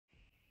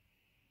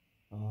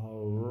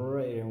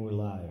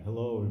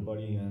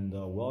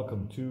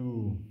welcome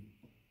to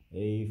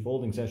a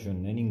folding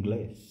session in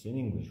English.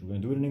 We're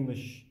going to do it in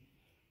English.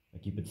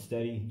 Keep it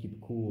steady, keep it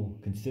cool,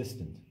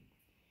 consistent.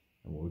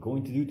 And what we're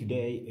going to do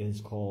today is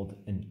called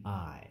an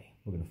eye.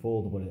 We're going to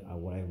fold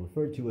what I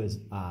refer to as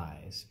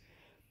eyes.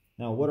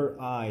 Now, what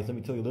are eyes? Let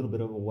me tell you a little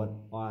bit about what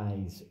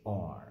eyes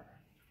are.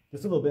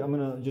 Just a little bit. I'm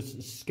going to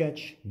just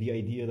sketch the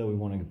idea that we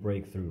want to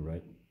break through,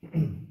 right?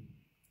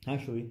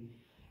 Actually,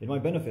 it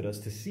might benefit us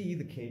to see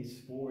the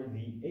case for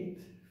the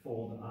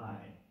eightfold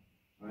eye,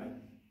 right?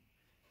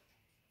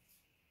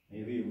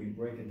 Maybe if we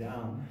break it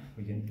down,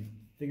 we can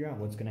figure out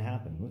what's going to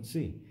happen. Let's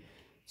see.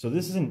 So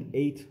this is an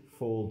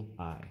eightfold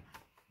eye.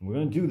 We're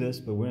going to do this,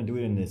 but we're going to do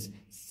it in this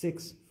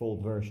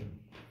sixfold version.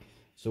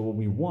 So what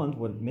we want,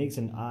 what makes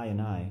an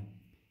eye,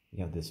 we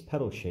have this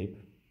petal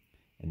shape,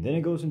 and then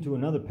it goes into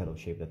another petal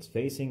shape that's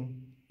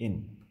facing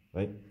in,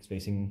 right? It's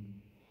facing,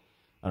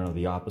 I don't know,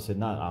 the opposite,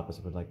 not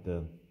opposite, but like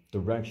the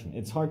direction.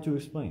 It's hard to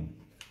explain.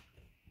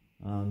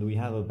 Do we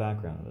have a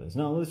background of this?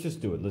 No, let's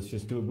just do it. Let's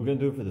just do it. We're going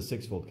to do it for the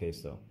sixfold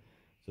case, though.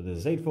 So this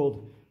is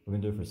eightfold. We're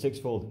going to do it for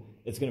sixfold.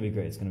 It's going to be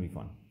great. It's going to be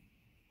fun.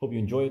 Hope you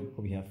enjoy it.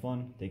 Hope you have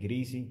fun. Take it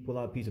easy. Pull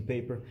out a piece of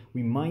paper.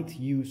 We might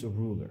use a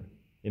ruler.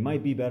 It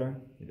might be better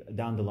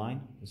down the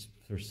line.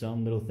 For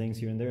some little things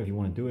here and there. If you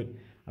want to do it,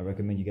 I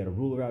recommend you get a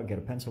ruler out, get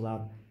a pencil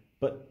out.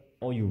 But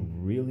all you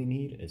really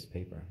need is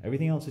paper.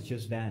 Everything else is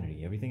just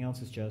vanity. Everything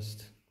else is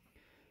just,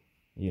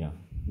 you know,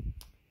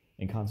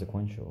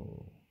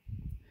 inconsequential.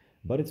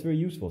 But it's very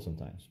useful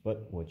sometimes.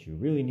 But what you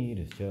really need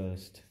is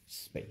just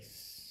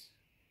space.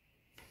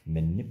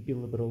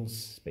 Manipulable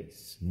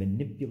space.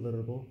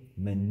 Manipulatable.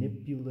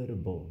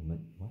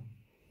 What?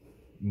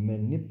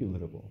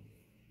 Manipulatable.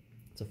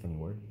 It's a funny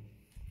word.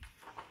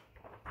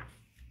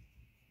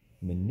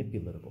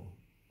 Manipulatable.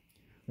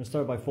 I'm going to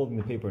start by folding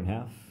the paper in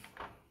half.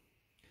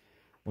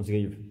 Once you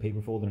get your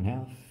paper folded in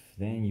half,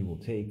 then you will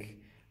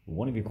take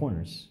one of your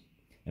corners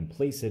and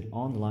place it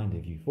on the line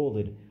that you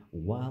folded,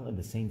 while at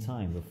the same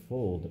time the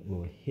fold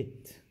will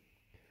hit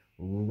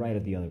right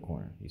at the other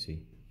corner, you see.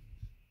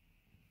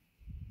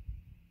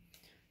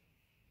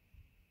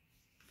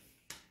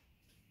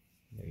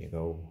 There you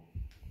go.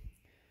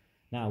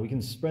 Now we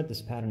can spread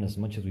this pattern as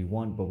much as we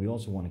want, but we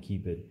also want to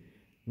keep it,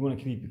 we want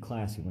to keep it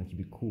classy, we want to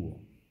keep it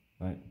cool,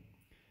 right?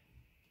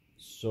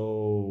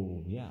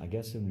 So yeah, I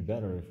guess it'd be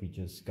better if we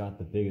just got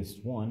the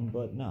biggest one,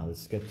 but no,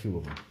 let's get two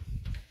of them.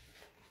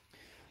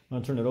 I'm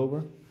going to turn it over.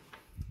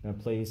 I'm going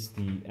to place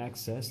the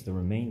excess, the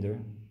remainder,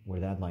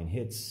 where that line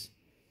hits.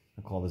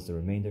 I call this the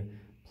remainder.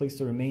 Place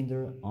the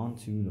remainder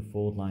onto the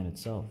fold line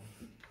itself.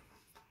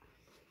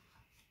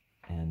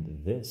 And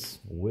this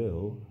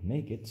will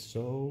make it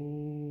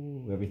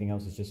so everything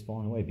else is just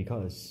falling away,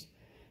 because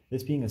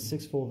this being a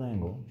sixfold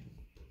angle,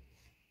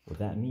 what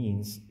that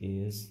means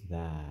is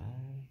that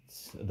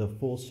the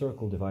full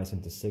circle divides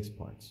into 6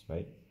 parts,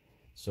 right?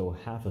 So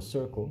half a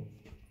circle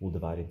will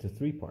divide into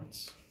 3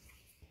 parts.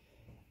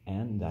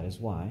 And that is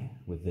why,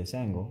 with this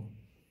angle,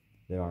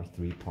 there are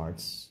 3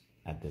 parts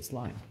at this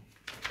line.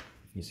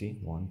 You see,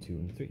 1, 2,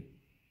 and 3.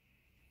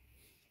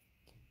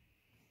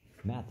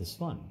 Math is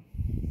fun.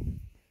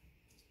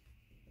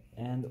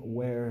 And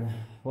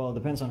well, it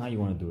depends on how you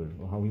want to do it,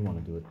 or how we want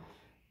to do it.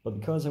 But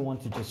because I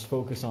want to just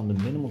focus on the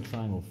minimal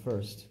triangle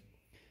first,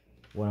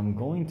 what I'm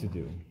going to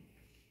do,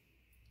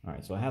 all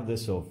right, so I have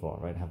this so far,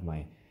 right? I have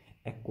my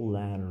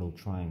equilateral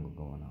triangle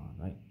going on,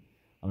 right?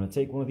 I'm going to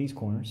take one of these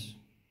corners,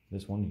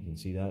 this one, you can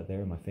see that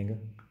there, my finger,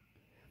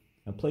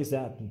 and place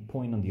that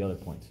point on the other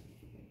point,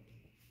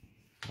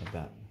 like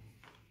that.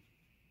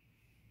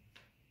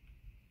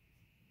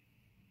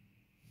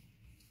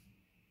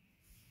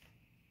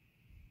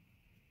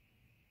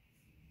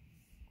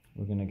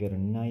 We're going to get a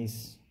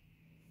nice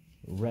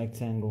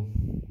rectangle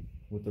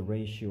with the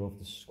ratio of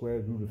the square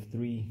root of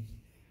 3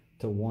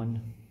 to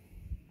 1.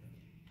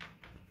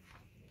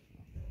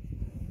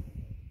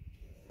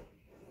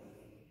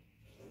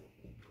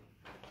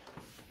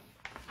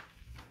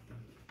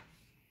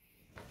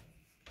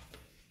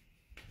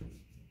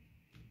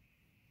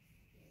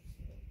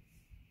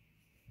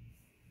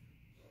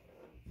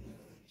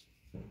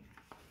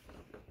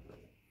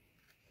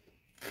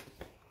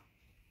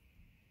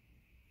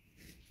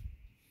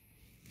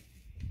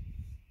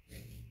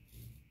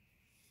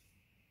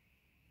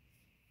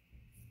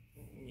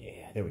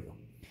 There we go.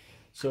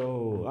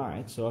 So, all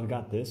right, so I've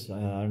got this. I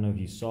don't know if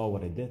you saw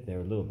what I did there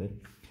a little bit.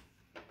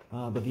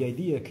 But the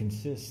idea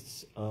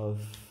consists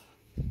of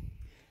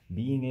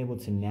being able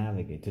to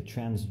navigate, to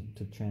transmit,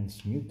 to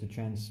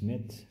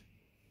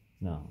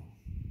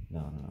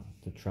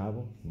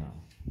travel, no.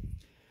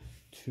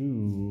 To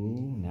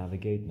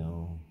navigate,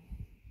 no.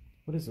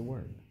 What is the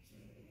word?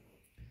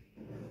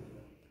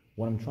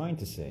 What I'm trying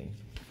to say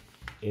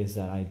is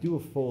that I do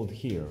a fold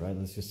here, right?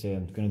 Let's just say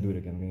I'm going to do it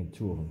again. I'm going to do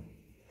 2 of them.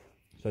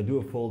 So I do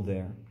a fold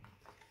there.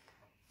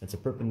 That's a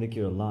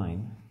perpendicular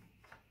line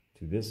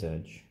to this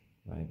edge,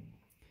 right?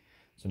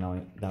 So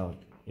now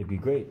it'd be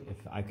great if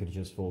I could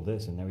just fold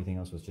this and everything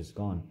else was just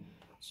gone.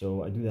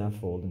 So I do that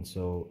fold, and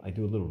so I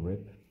do a little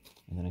rip,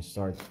 and then I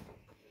start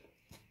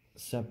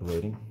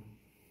separating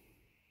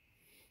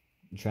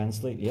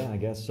Translate? Yeah, I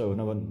guess so.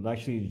 No, but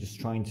actually just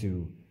trying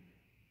to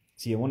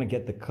see, I want to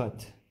get the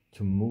cut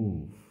to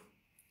move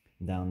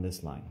down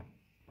this line.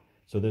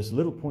 So there's a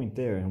little point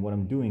there, and what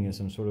I'm doing is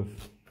I'm sort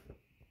of,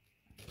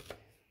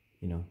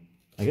 you know,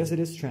 I guess it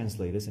is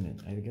translate, isn't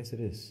it? I guess it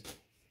is.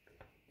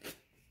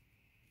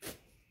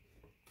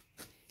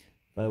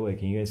 By the way,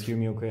 can you guys hear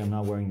me okay? I'm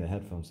not wearing the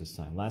headphones this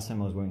time. Last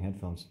time I was wearing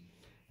headphones,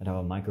 I'd have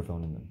a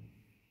microphone in them.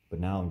 But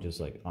now I'm just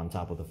like on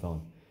top of the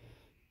phone.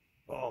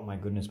 Oh my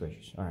goodness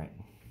gracious. All right.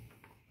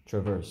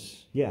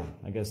 Traverse. Yeah,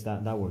 I guess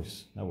that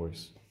works. That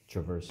works.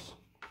 Traverse.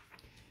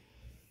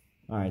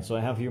 All right, so I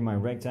have here my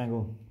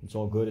rectangle. It's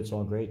all good. It's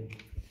all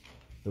great.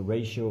 The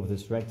ratio of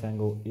this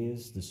rectangle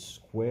is the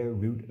square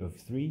root of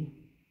 3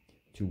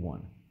 to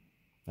 1.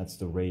 That's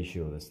the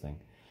ratio of this thing.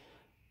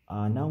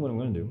 Now what I'm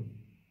going to do,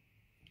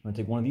 I'm going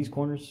to take one of these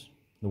corners,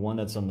 the one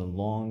that's on the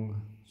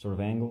long sort of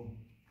angle.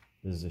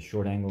 This is a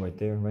short angle right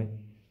there, right?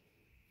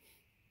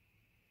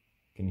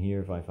 Can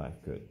hear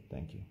 5-5. Good.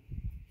 Thank you.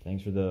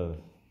 Thanks for the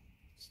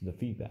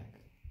feedback.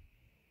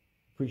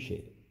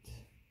 Appreciate it.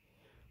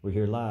 We're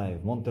here live,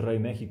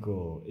 Monterrey,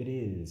 Mexico. It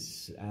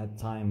is at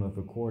time of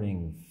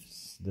recording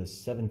the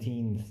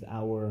 17th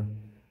hour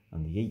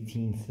on the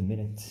 18th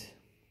minute,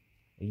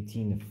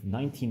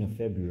 19th of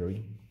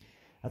February.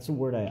 That's a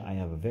word I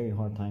have a very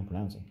hard time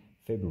pronouncing.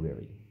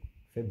 February.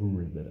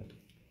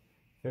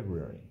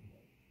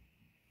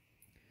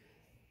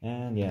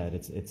 And yeah,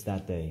 it's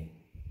that day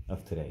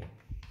of today,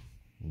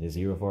 in this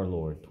year of our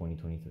Lord,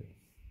 2023.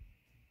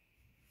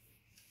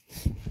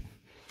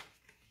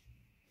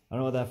 I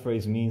don't know what that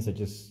phrase means. I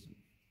just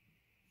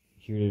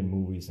hear it in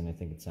movies and I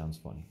think it sounds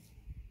funny.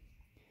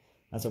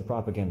 That's how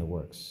propaganda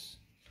works.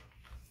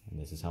 And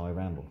this is how I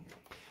ramble.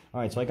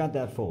 All right, so I got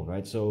that fold,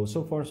 right? So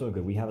far so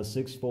good. We have a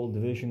 6-fold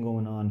division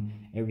going on.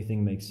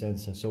 Everything makes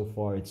sense. And so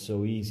far it's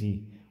so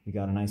easy. We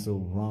got a nice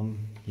little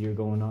rum here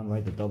going on,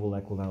 right? The double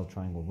equilateral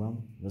triangle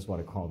rum. That's what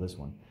I call this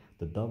one.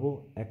 The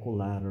double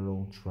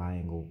equilateral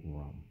triangle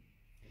rum.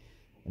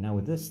 And now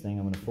with this thing,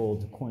 I'm going to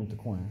fold corner to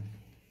corner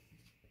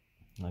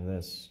like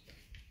this.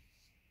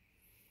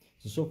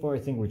 So far I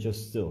think we're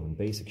just still in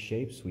basic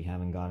shapes. We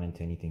haven't gotten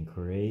into anything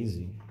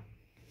crazy.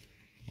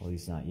 At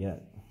least not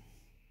yet.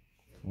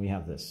 We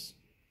have this.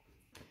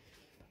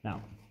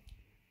 Now,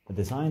 the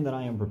design that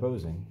I am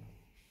proposing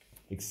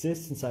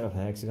exists inside of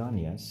a hexagon,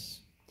 yes.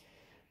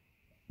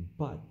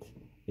 But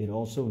it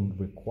also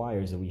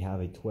requires that we have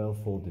a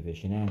 12-fold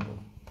division angle.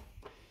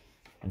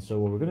 And so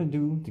what we're going to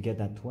do to get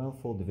that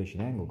 12-fold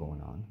division angle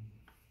going on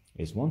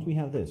is once we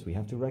have this, we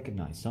have to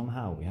recognize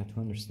somehow, we have to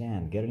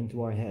understand, get it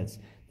into our heads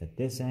that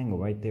this angle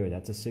right there,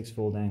 that's a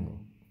 6-fold angle,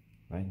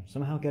 right?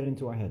 Somehow get it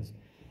into our heads.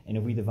 And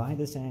if we divide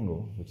this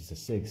angle, which is a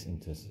 6,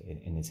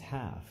 in its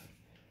half,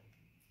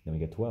 then we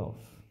get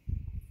 12,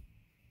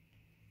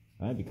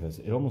 right? Because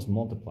it almost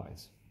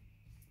multiplies.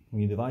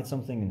 When you divide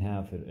something in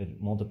half,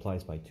 it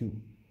multiplies by 2,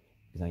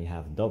 because now you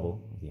have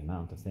double the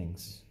amount of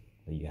things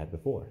that you had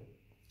before,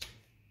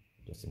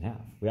 just in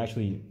half. We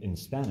actually, in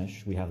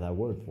Spanish, we have that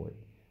word for it.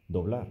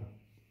 Doblar.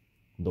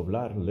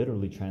 Doblar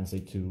literally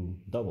translates to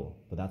double,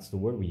 but that's the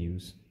word we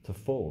use to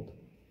fold.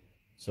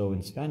 So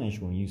in Spanish,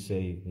 when you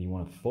say that you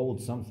want to fold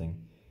something,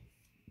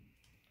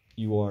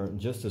 you are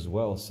just as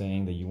well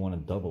saying that you want to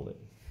double it.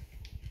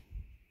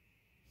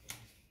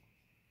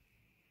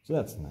 So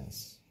that's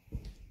nice. I'm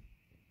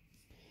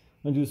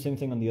going to do the same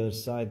thing on the other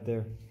side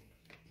there.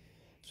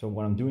 So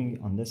what I'm doing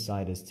on this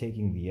side is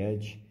taking the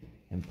edge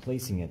and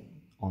placing it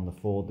on the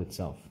fold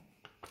itself.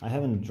 I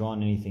haven't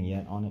drawn anything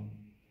yet on it.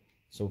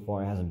 So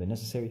far it hasn't been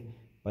necessary.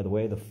 By the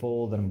way, the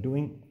fold that I'm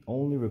doing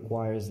only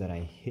requires that I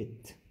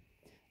hit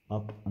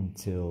up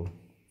until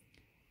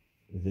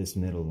this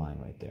middle line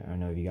right there. I don't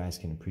know if you guys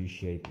can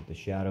appreciate the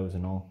shadows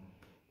and all,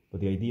 but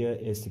the idea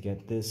is to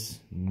get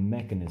this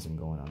mechanism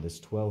going on, this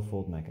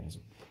 12-fold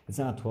mechanism. It's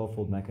not a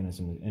 12-fold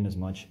mechanism in as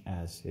much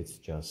as it's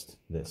just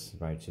this,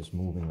 right? It's just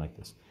moving like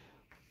this.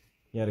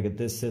 You gotta get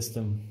this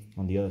system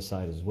on the other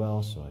side as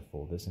well, so I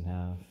fold this in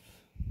half.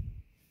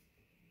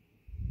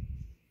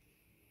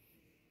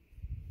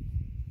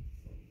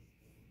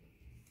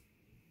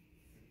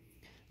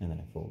 And then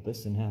I fold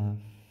this in half.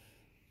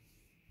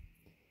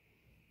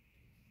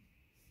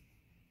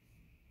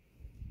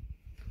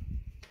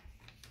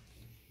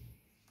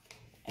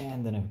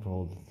 And then I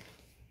fold,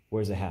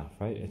 where's the half,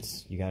 right?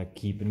 You gotta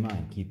keep in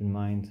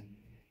mind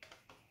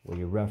where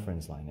your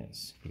reference line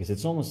is. Because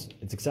it's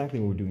exactly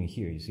what we're doing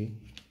here, you see?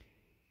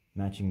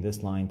 Matching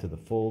this line to the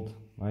fold,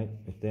 right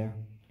there.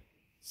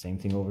 Same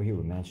thing over here,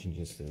 we're matching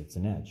just, it's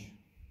an edge.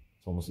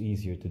 It's almost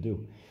easier to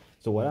do.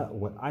 So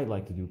what I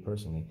like to do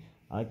personally,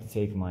 I like to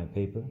take my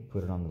paper,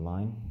 put it on the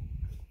line,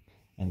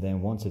 and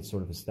then once it's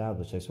sort of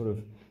established, I sort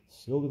of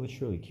slowly but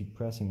surely keep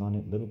pressing on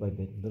it little by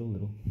bit,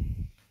 little,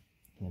 and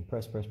then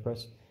press,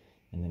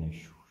 and then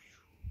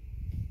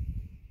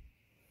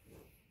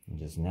and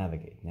just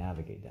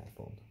navigate that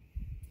fold.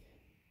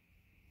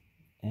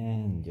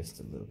 And just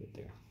a little bit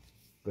there.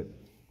 Good.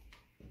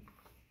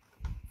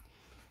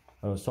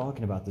 I was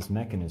talking about this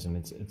mechanism.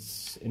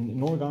 It's in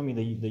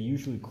origami they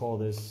usually call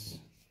this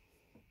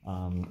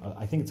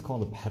I think it's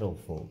called a petal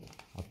fold.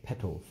 A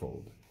petal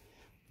fold.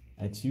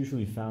 It's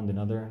usually found in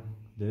other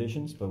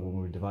divisions, but when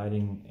we're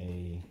dividing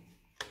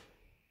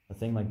a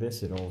thing like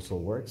this, it also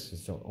works.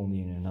 It's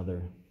only in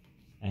another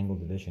angle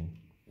division,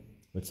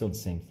 but still the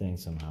same thing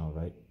somehow,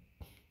 right?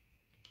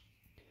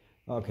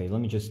 Okay, let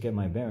me just get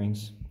my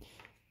bearings.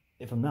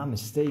 If I'm not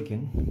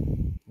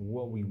mistaken,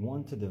 what we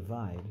want to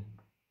divide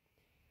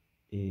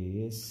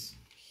is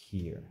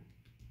here.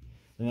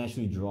 Let me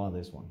actually draw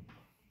this one.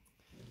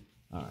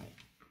 All right,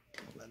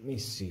 let me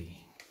see.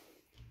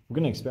 We're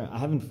gonna experiment. I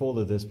haven't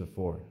folded this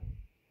before,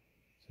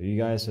 so you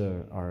guys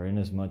are in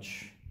as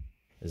much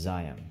as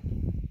I am.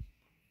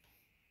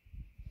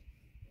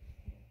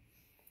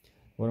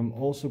 What I'm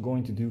also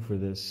going to do for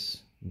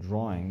this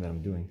drawing that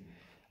I'm doing,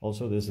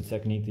 also there's a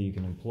technique that you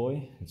can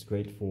employ. It's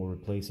great for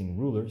replacing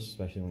rulers,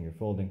 especially when you're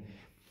folding,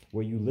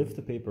 where you lift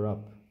the paper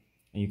up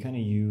and you kind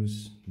of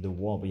use the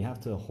wall, but you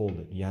have to hold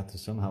it. You have to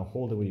somehow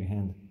hold it with your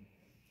hand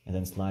and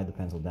then slide the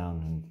pencil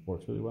down, and it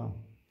works really well.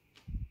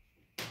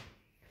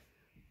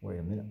 Wait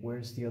a minute,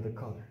 where's the other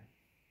color?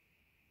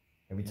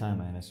 Every time,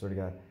 man, I swear to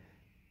God,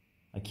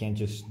 I can't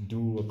just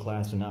do a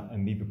class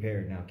and be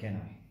prepared now, can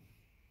I?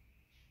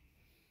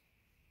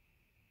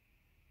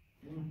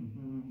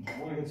 I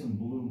want to get some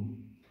blue.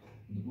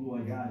 The blue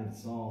I got,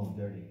 it's all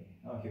dirty.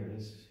 Oh, here it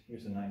is.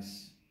 Here's a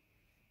nice,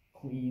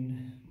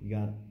 clean. We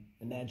got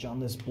an edge on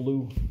this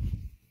blue.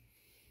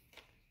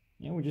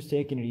 Yeah, we're just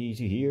taking it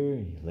easy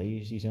here.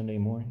 Lazy Sunday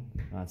morning.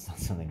 No, it's not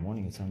Sunday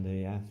morning, it's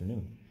Sunday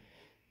afternoon.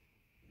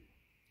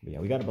 But yeah,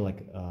 we got about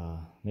like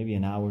maybe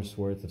an hour's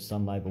worth of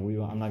sunlight, but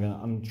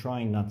I'm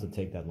trying not to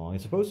take that long.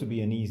 It's supposed to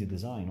be an easy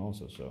design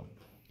also, so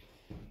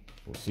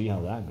we'll see how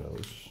that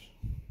goes.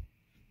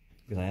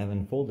 Because I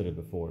haven't folded it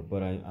before,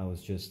 but I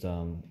was just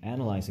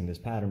analyzing this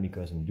pattern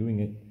because I'm doing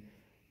it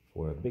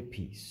for a big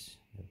piece,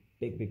 a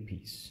big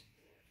piece.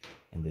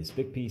 And this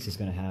big piece is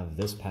going to have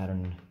this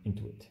pattern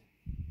into it.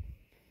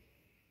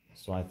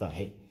 So I thought,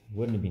 hey,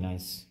 wouldn't it be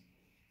nice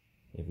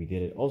if we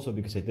did it? Also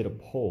because I did a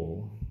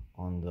poll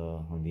on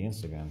the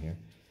Instagram here,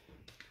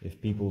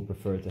 if people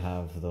prefer to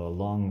have the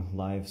long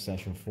live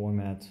session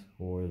format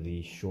or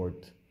the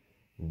short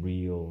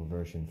reel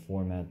version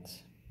format.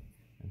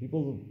 And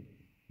people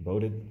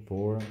voted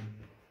for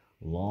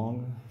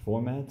long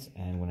format,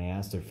 and when I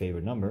asked their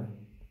favorite number,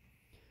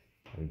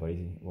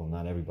 everybody, well,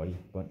 not everybody,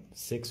 but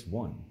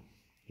 6-1.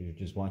 You're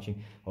just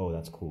watching. Oh,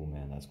 that's cool,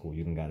 man. That's cool.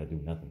 You don't gotta do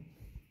nothing.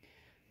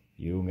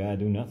 You don't gotta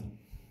do nothing.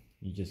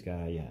 You just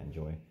gotta, yeah,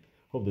 enjoy.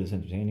 Hope this is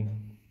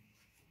entertaining.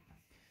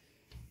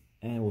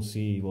 And we'll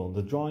see. Well,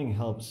 the drawing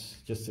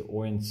helps just to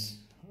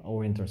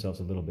orient ourselves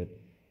a little bit.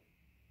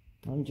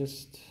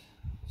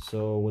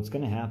 So what's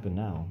gonna happen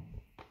now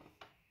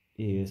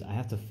is I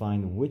have to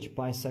find which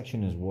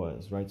bisection it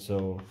was, right?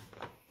 So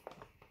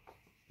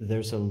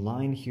there's a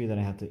line here that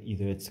I have to,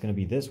 either it's going to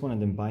be this one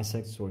and then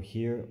bisect toward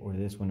here, or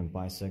this one and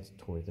bisect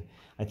toward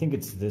I think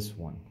it's this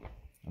one.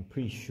 I'm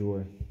pretty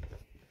sure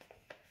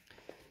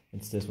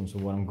it's this one. So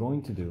what I'm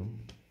going to do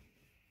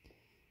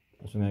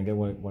is I'm going to get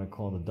what I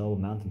call the double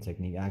mountain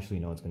technique. Actually,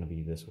 no, it's going to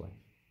be this way.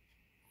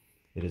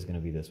 It is going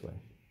to be this way.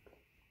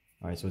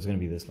 All right, so it's going to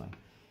be this line.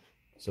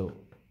 So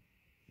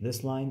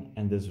this line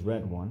and this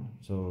red one,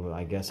 so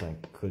I guess I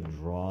could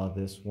draw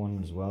this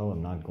one as well.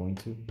 I'm not going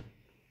to,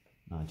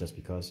 just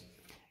because.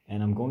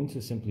 And I'm going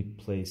to simply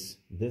place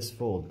this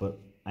fold, but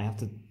I have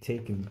to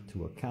take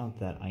into account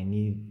that I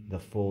need the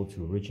fold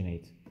to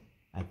originate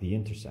at the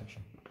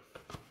intersection.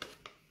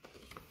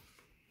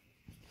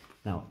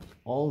 Now,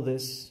 all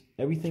this,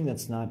 everything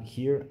that's not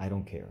here, I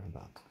don't care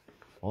about.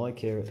 All I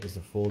care is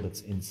the fold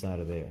that's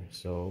inside of there.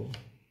 So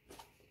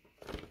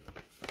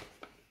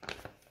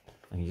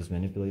I can just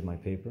manipulate my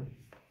paper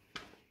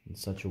in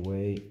such a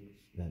way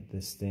that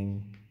this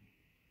thing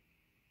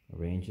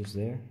arranges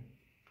there.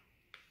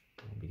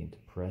 I begin to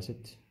press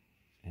it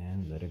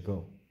and let it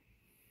go.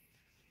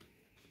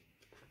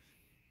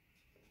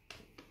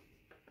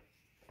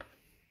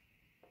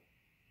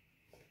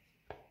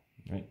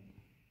 Right.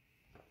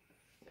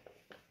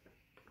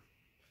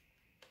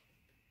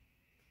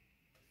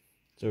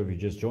 So if you're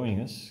just joining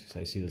us, because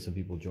I see that some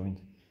people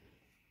joined,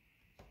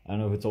 I don't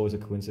know if it's always a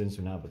coincidence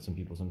or not, but some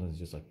people sometimes it's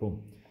just like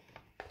boom.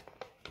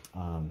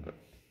 Yeah,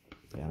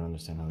 I don't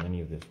understand how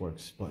any of this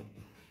works, but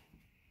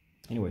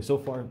anyway, so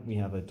far we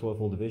have a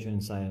 12-fold division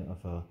inside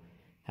of a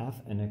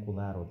half an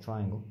equilateral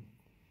triangle,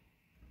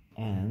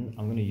 and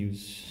I'm going to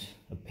use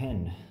a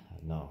pen.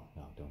 No,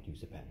 don't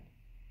use a pen.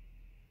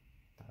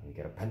 Let me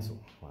get a pencil.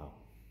 Wow.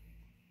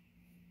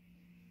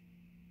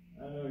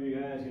 I don't know if you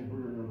guys can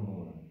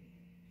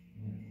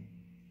hear.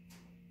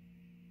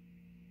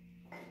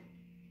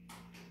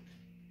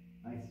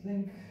 I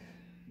think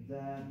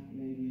that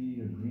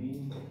maybe a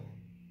green.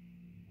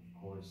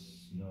 Of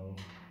course, no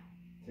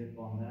tip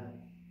on that.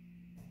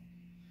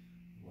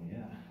 Well,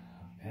 yeah,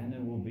 a pen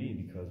it will be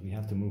because we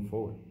have to move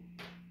forward.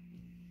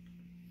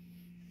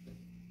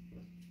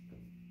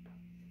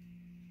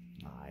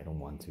 I don't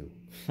want to.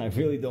 I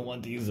really don't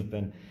want to use a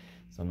pen,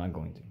 so I'm not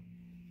going to.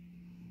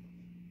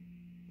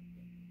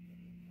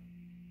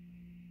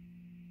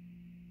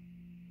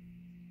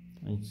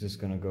 it's just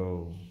gonna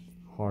go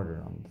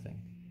harder on the thing.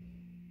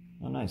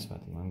 Oh, nice,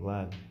 Fatima. I'm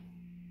glad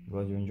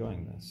you're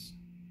enjoying this.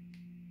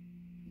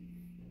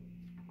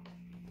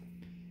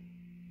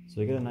 So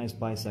you get a nice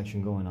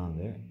bisection going on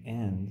there,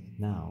 and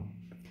now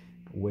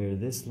where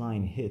this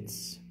line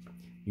hits,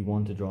 you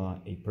want to draw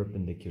a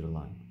perpendicular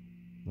line.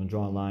 You want to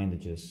draw a line that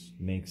just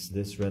makes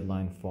this red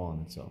line fall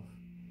on itself.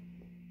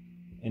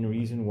 And the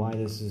reason why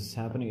this is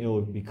happening, it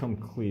will become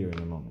clear in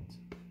a moment.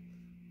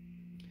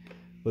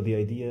 But the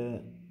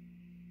idea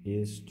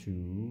is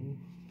to,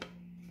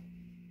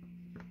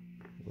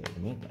 wait a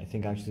minute, I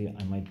think actually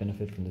I might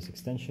benefit from this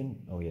extension.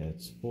 Oh yeah,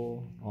 it's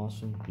full,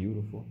 awesome,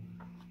 beautiful.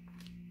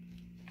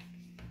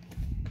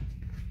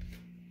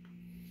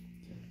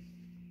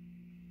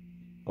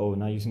 Oh,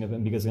 not using a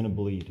pen because it's going to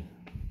bleed.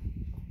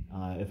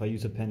 If I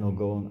use a pen, it'll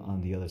go on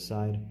the other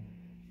side,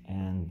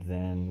 and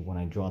then when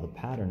I draw the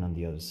pattern on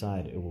the other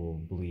side, it will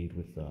bleed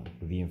with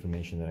the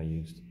information that I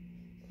used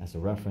as a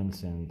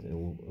reference, and it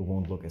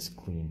won't look as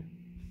clean.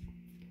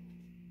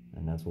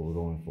 And that's what we're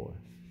going for.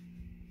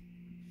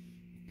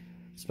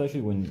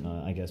 Especially when,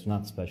 I guess,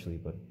 not especially,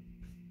 but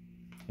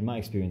in my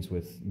experience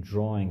with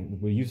drawing,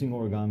 we're using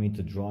origami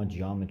to draw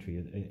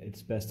geometry.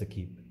 It's best to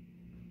keep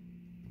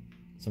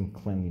some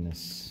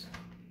cleanliness.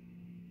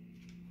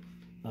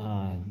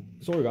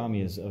 So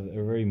origami is a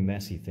very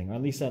messy thing, or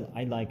at least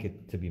I like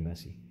it to be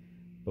messy.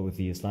 But with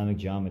the Islamic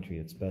geometry,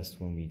 it's best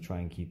when we try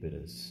and keep it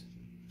as,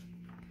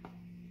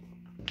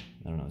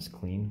 I don't know, as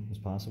clean as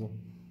possible,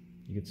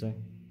 you could say.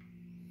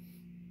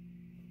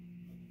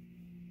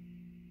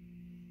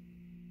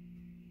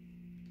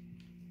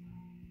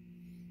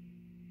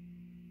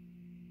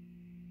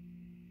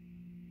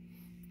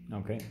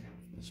 Okay,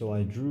 so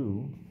I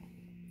drew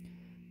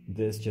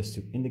this just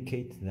to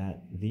indicate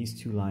that these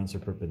two lines are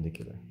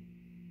perpendicular.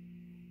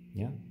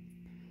 Yeah?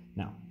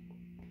 Now,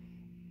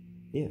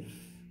 if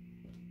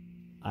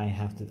I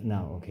have to,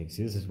 now, okay,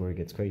 see, this is where it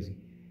gets crazy.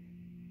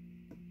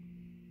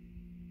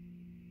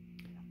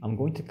 I'm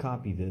going to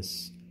copy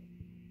this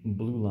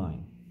blue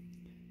line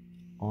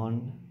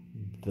on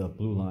the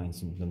blue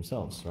lines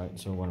themselves, right?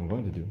 So what I'm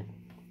going to do,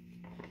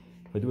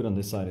 if I do it on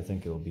this side, I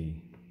think it'll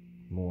be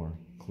more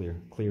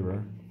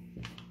clearer.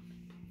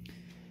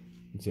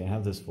 You see, I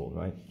have this fold,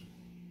 right?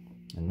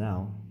 And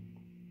now,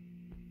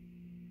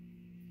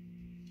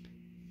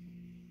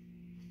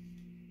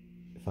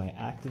 if I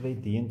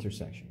activate the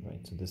intersection, right?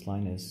 So this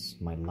line is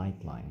my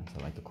light line, as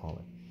I like to call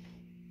it.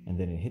 And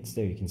then it hits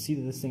there. You can see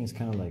that this thing is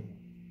kind of like,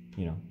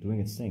 you know,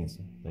 doing its thing. It's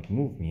like,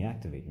 move me,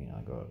 activate me. And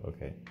I go,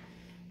 okay.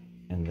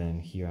 And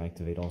then here I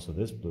activate also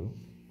this blue.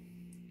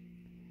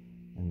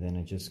 And then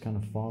I just kind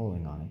of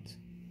following on it.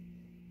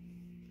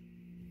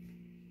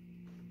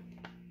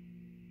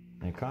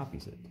 And it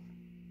copies it.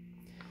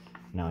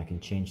 Now I can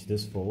change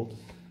this fold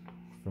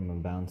from a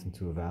mountain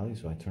to a valley,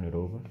 so I turn it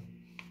over.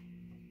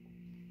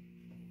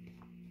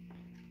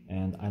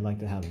 And I like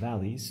to have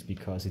valleys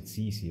because it's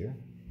easier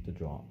to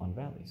draw on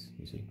valleys,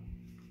 you see.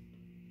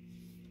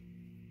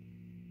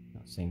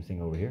 Now, same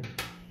thing over here.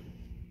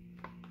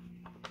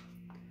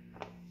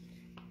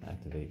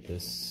 Activate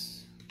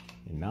this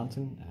in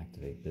mountain,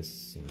 activate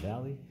this in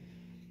valley,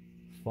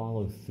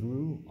 follow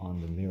through on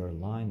the mirror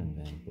line, and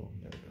then boom,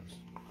 there it goes.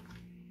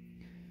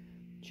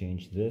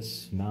 Change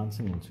this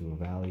mountain into a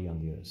valley on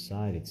the other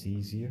side, it's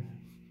easier.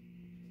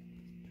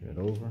 Turn it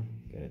over,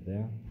 get it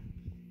there,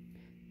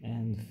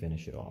 and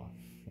finish it off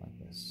like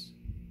this.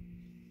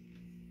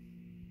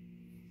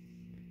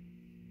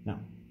 Now,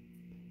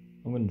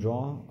 I'm going to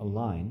draw a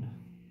line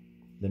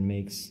that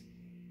makes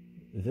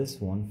this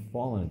one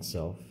fall on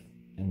itself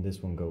and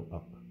this one go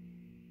up.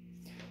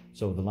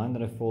 So the line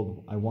that I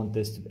fold, I want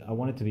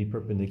it to be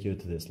perpendicular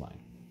to this line.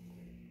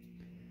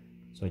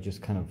 So I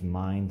just kind of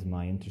mind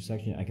my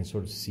intersection. I can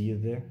sort of see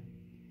it there.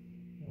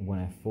 When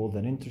I fold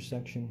that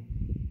intersection,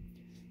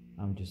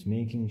 I'm just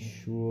making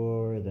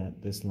sure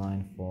that this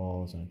line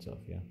falls on itself,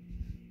 yeah?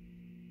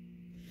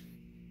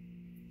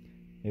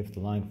 If the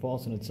line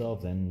falls on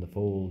itself, then the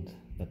fold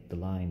that the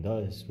line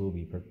does will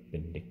be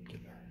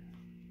perpendicular.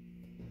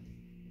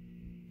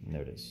 And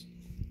there it is.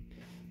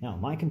 Now,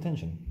 my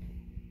contention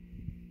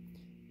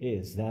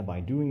is that by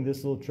doing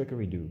this little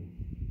trickery-do,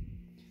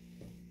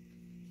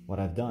 what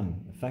I've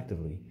done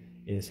effectively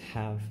is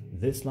have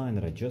this line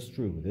that I just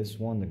drew, this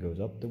one that goes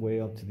up the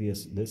way up to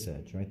this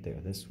edge right there,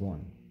 this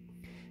one.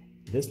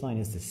 This line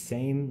is the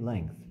same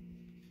length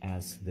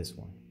as this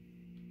one.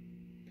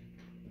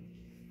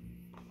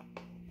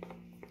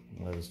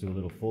 Let us do a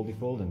little foldy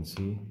fold and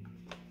see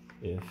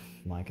if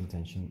my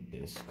contention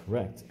is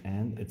correct.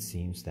 And it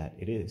seems that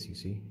it is, you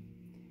see.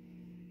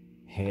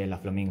 Hey, la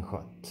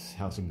flamingo,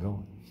 how's it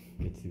going?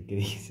 ¿Qué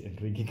dice?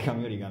 Ricky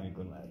Kami origami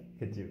con madre.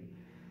 ¿Qué chido?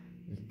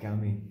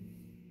 Kami.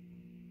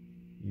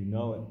 You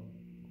know it.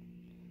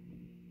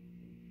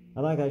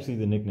 I like actually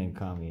the nickname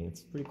Kami.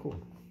 It's pretty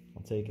cool.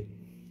 I'll take it.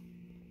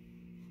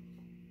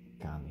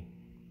 Kami.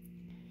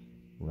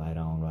 Right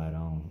on, right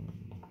on.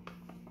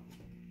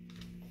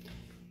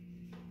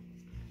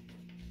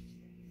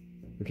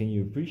 But can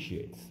you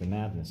appreciate the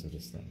madness of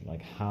this thing?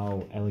 Like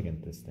how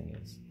elegant this thing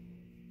is?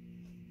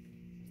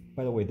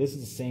 By the way, this is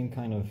the same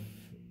kind of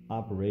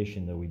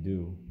operation that we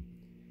do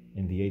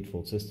in the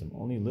eightfold system,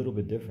 only a little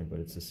bit different, but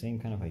it's the same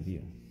kind of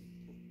idea.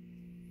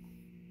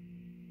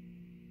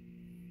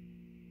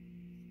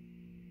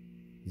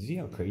 You see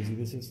how crazy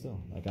this is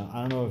though? Like,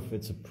 I don't know if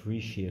it's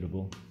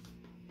appreciable,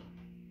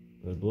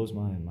 but it blows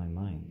my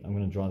mind. I'm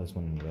going to draw this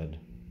one in red.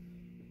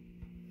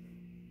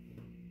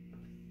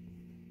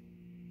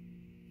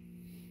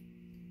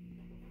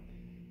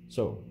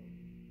 So,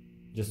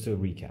 just to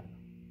recap,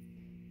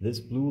 this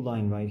blue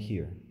line right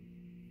here,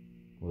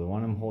 well, the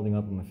one I'm holding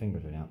up with my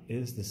fingers right now,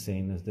 is the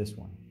same as this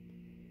one.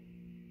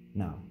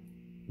 Now,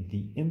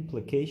 the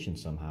implication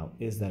somehow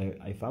is that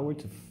if I were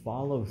to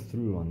follow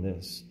through on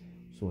this,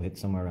 so we'll hit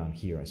somewhere around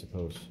here, I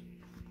suppose.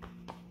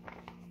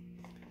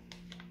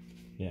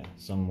 Yeah,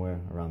 somewhere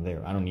around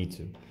there. I don't need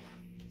to.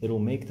 It'll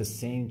make the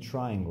same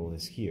triangle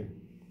as here.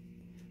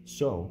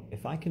 So,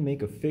 if I can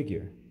make a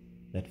figure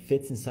that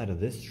fits inside of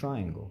this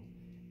triangle,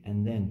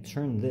 and then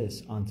turn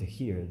this onto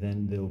here,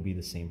 then they'll be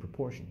the same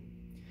proportion.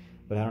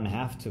 But I don't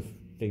have to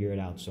figure it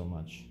out so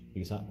much,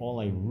 because all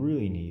I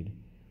really need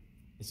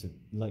is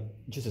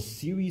just a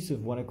series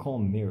of what I call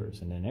mirrors,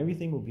 and then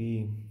everything will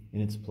be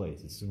in its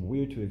place. It's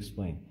weird to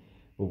explain.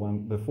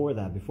 But before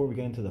we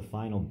get into the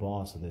final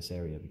boss of this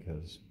area,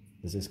 because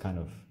this is kind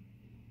of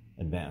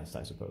advanced,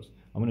 I suppose,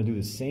 I'm going to do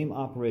the same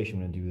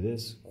operation. I'm going to do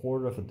this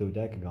quarter of a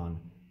dodecagon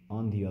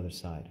on the other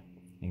side,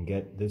 and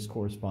get this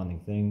corresponding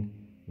thing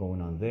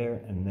going on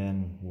there, and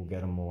then we'll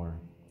get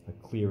a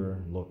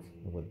clearer look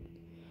at what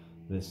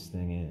this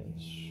thing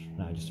is.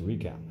 Now, just to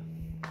recap,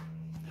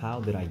 how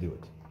did I do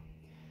it?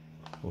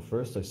 Well,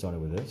 first I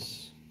started with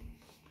this.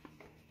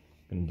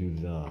 I'm going to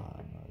do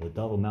the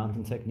double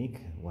mountain technique,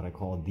 what I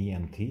call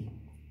DMT,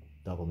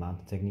 double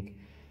mountain technique.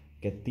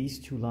 Get these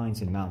two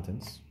lines in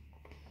mountains,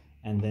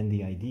 and then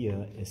the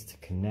idea is to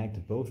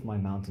connect both my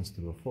mountains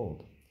to a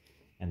fold,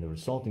 and the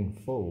resulting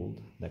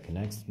fold that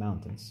connects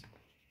mountains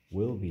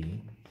will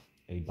be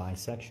a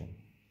bisection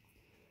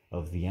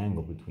of the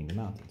angle between the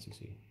mountains, you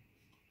see.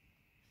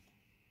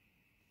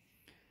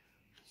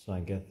 So I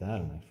get that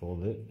and I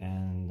fold it,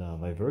 and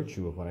by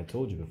virtue of what I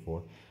told you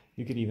before,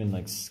 you could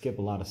even skip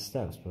a lot of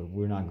steps, but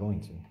we're not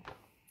going to.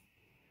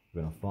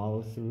 We're going to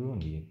follow through on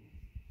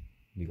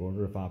the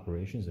order of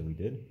operations that we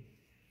did,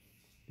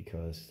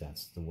 because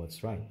that's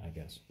what's right, I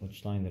guess.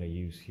 Which line did I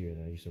use here?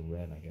 Did I use a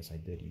red? I guess I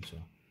did use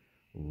a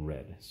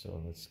red.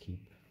 So let's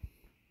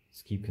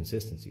keep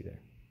consistency there.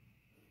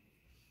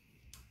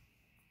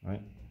 All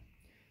right,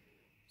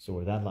 so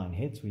where that line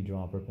hits, we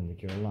draw a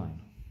perpendicular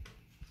line.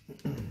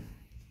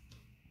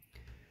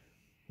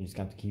 You just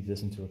got to keep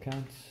this into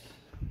account.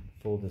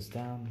 Fold this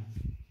down.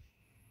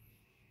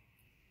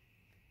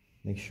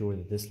 Make sure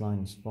that this line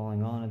is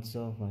falling on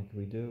itself like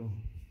we do.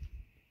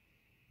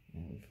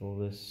 And we fold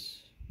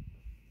this.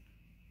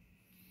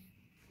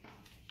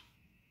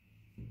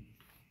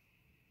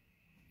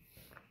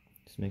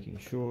 Just making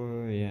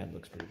sure, yeah, it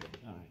looks pretty good.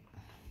 All right.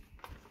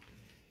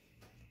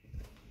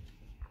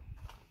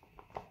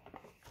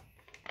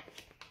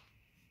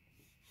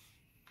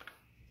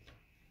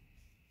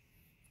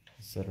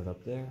 Set it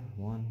up there,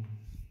 one.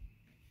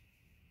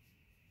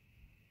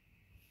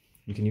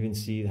 You can even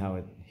see how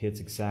it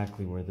hits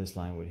exactly where this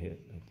line would hit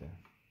right there.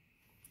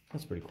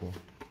 That's pretty cool.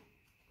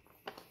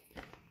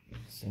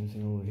 Same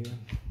thing over here.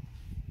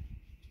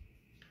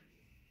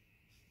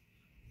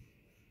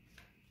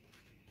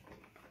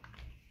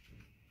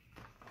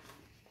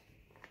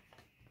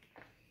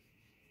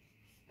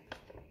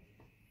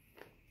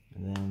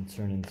 And then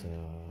turn into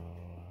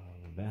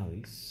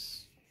valleys.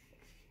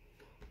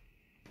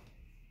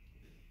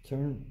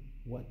 Turn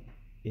what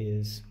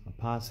is a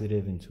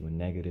positive into a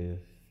negative,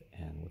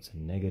 and what's a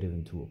negative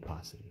into a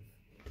positive,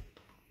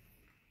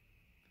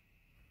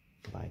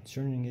 by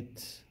turning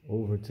it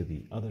over to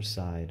the other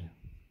side.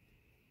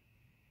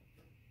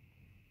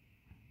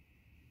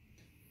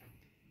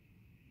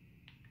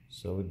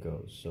 So it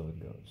goes, so it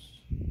goes.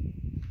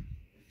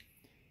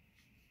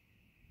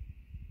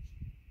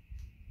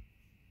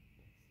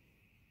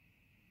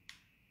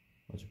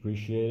 Much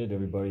appreciated,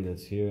 everybody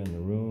that's here in the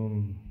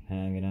room,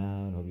 hanging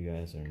out. Hope you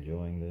guys are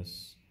enjoying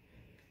this.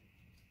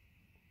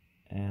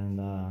 And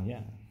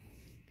yeah,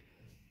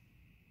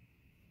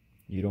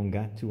 you don't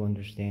got to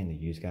understand it.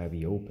 You just got to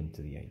be open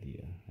to the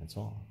idea. That's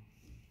all.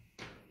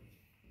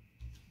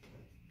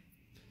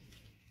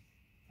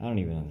 I don't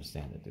even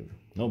understand it, dude.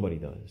 Nobody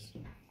does.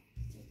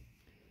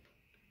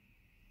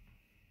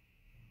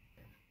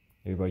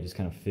 Everybody just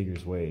kind of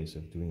figures ways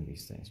of doing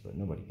these things, but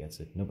nobody gets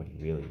it. Nobody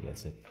really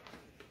gets it.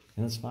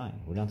 And that's fine.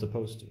 We're not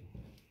supposed to.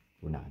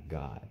 We're not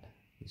God,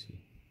 you see.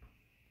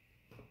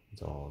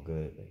 It's all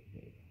good.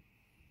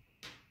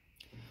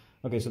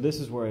 Okay, so this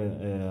is where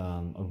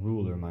a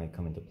ruler might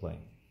come into play.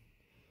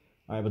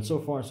 All right, but so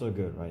far so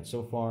good, right?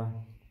 So far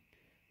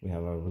we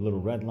have our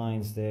little red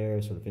lines there,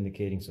 sort of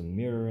indicating some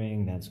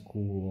mirroring. That's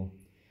cool.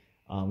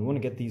 We want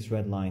to get these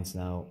red lines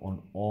now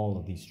on all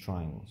of these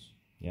triangles.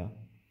 Yeah?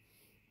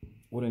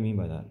 What do I mean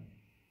by that?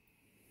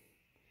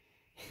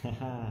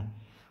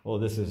 Well,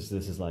 this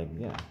is like,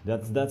 yeah,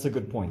 that's a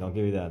good point. I'll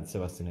give you that,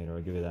 Sebastinator.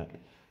 I'll give you that.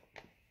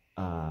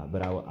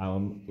 But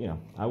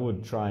I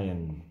would try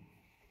and,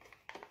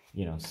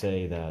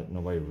 say that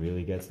nobody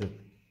really gets it.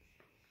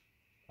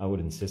 I would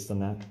insist on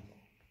that.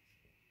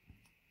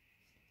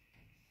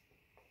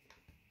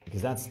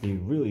 Because that's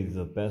really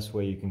the best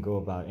way you can go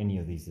about any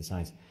of these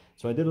designs.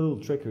 So I did a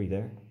little trickery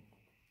there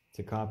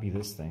to copy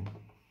this thing.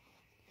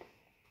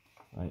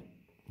 Right?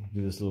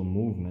 Do this little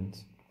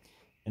movement.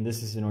 And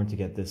this is in order to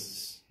get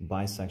this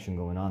bisection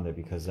going on there,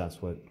 because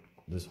that's what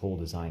this whole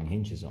design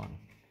hinges on.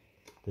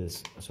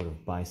 This sort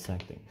of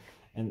bisecting.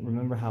 And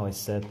remember how I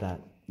said that,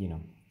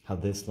 how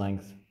this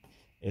length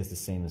is the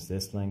same as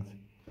this length?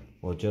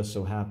 Well, it just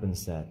so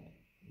happens that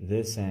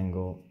this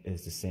angle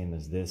is the same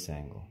as this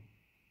angle.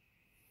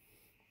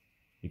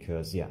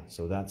 Because, yeah,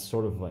 so that's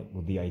sort of like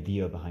the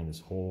idea behind this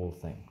whole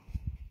thing.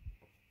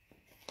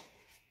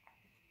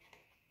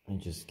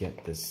 And just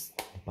get this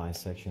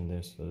bisection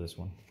there, so this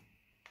one.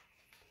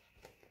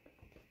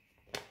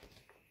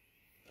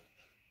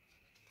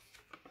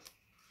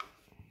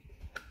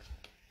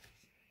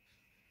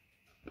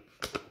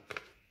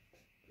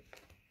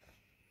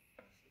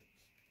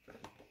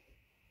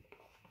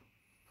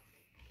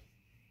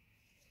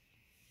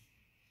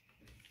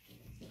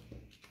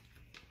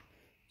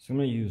 So I'm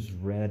going to use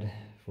red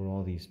for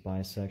all these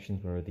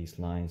bisections where these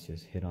lines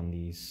just hit on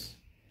these.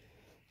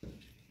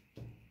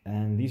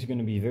 And these are going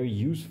to be very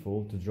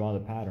useful to draw the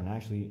pattern.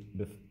 Actually,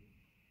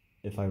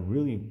 if I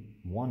really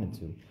wanted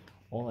to,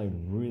 all I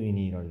really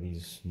need are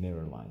these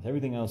mirror lines.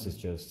 Everything else is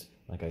just,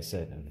 like I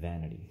said, a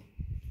vanity.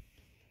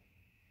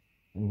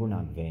 And we're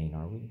not vain,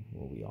 are we?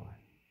 Well, we are.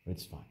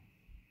 It's fine.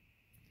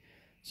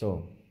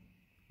 So,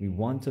 we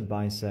want to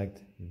bisect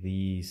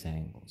these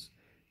angles,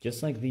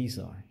 just like these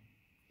are.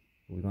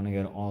 We're going to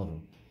get all of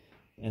them.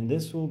 And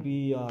this will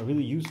be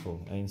really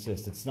useful, I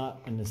insist. It's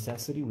not a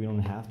necessity. We don't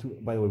have to.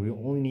 By the way, we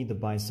only need the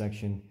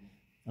bisection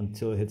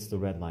until it hits the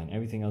red line.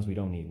 Everything else we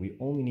don't need. We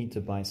only need to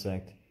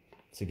bisect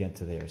to get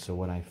to there. So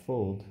when I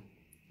fold,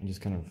 I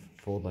just kind of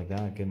fold like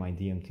that, get my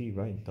DMT,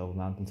 right? Double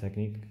mountain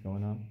technique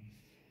going on.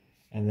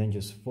 And then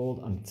just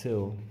fold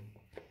until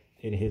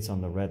it hits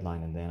on the red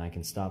line. And then I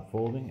can stop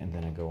folding, and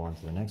then I go on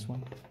to the next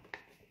one.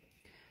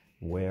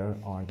 Where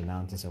are the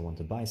mountains I want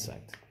to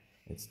bisect?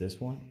 It's this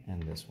one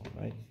and this one,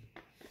 right?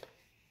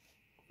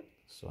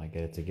 So I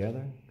get it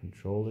together,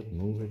 control it,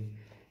 move it,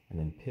 and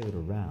then pivot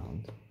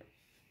around.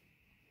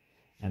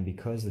 And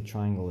because the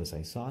triangle is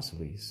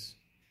isosceles,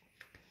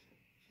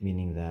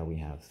 meaning that we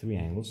have three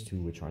angles,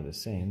 two which are the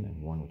same and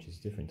one which is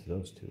different to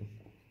those two,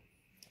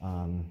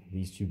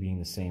 these two being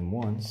the same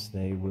ones,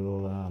 they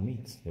will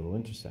meet, they will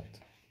intersect.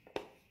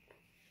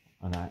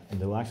 And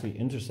they will actually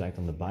intersect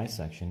on the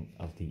bisection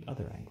of the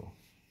other angle,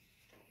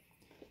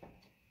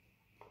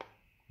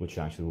 which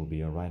actually will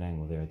be a right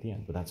angle there at the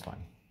end, but that's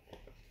fine.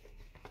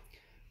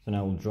 So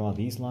now we'll draw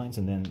these lines,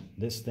 and then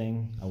this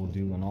thing I will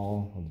do on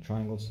all of the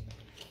triangles.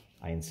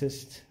 I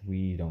insist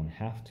we don't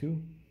have to,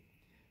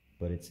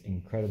 but it's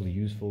incredibly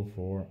useful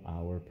for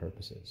our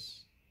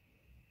purposes.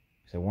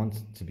 So I want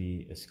it to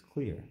be as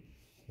clear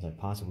as I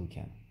possibly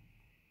can,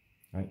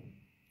 right?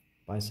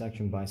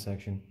 Bisection,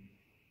 bisection.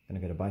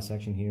 Gonna get a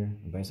bisection here,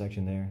 a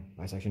bisection there,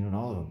 bisection on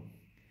all of them.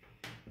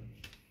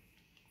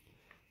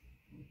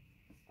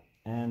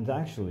 And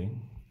actually,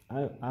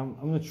 I'm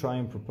going to try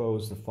and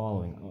propose the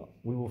following.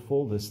 We will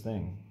fold this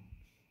thing,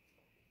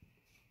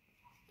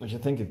 which I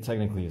think it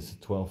technically is a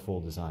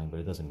 12-fold design, but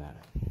it doesn't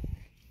matter.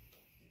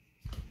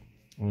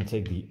 I'm going to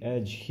take the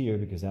edge here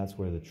because that's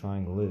where the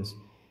triangle is,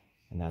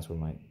 and that's where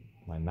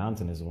my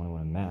mountain is, the one I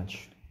want to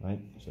match, right?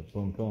 So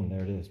boom, boom,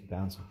 there it is,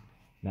 bouncing,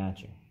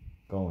 matching,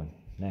 going,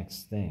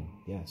 next thing,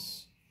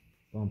 yes,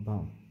 boom,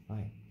 boom,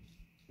 right.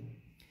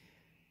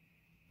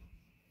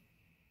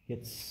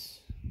 Hits.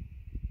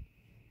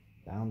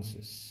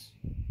 Bounces.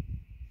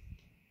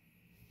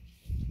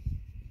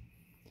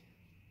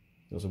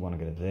 You also want to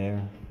get it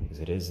there because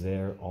it is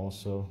there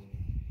also.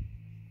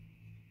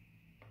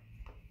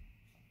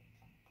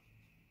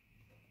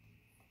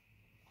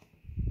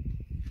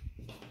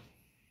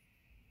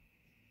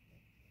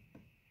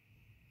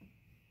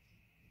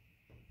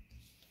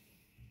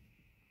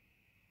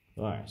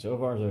 All right, so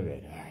far so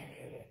good. All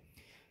right,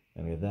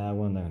 then we get that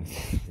one. Then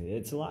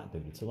it's a lot,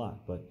 dude. It's a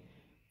lot, but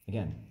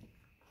again.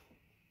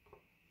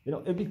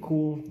 It'd be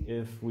cool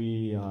if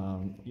we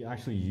you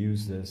actually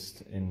use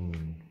this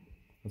in,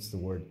 what's the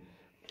word?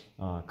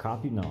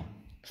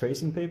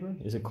 Tracing paper?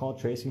 Is it called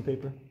tracing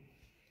paper?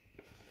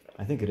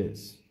 I think it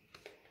is.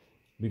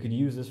 We could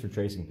use this for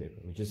tracing paper.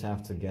 We just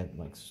have to get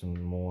like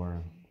some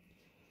more,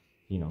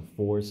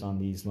 force on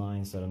these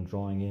lines that I'm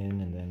drawing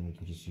in, and then we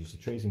can just use the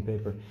tracing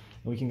paper, and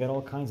we can get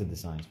all kinds of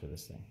designs for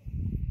this thing.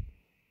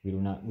 We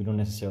don't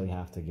necessarily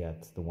have to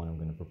get the one I'm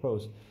going to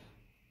propose,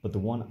 but the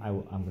one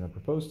I'm going to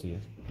propose to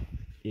you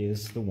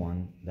is the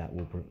one that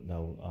will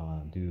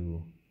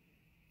do,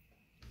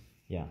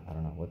 I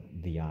don't know, what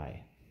the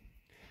eye.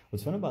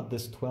 What's fun about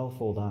this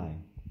 12-fold eye,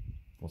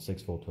 well,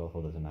 6-fold,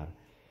 12-fold, doesn't matter,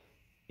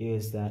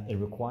 is that it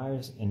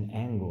requires an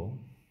angle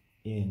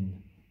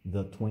in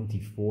the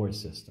 24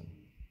 system.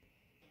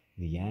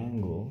 The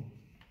angle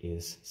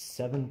is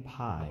 7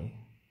 pi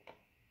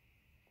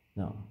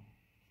no,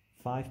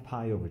 5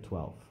 pi over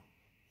 12.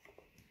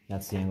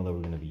 That's the angle that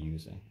we're going to be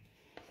using.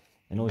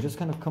 And it'll just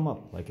kind of come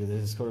up, like this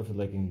is sort of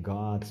like in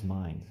God's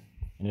mind.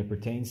 And it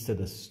pertains to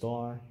the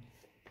star,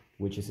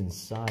 which is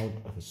inside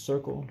of a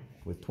circle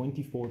with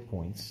 24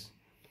 points.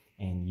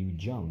 And you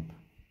jump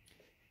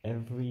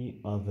every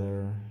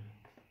other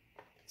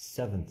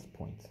 7th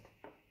point.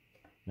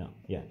 No,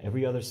 yeah,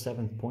 every other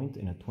 7th point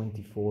in a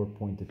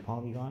 24-pointed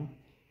polygon,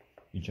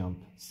 you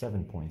jump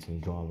 7 points and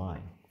you draw a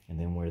line. And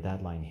then where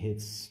that line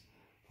hits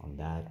on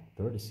that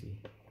vertex,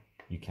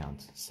 you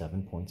count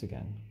 7 points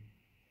again.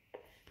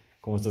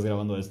 ¿Cómo estás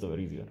grabando esto,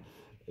 Vericia?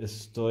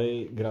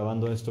 Estoy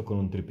grabando esto con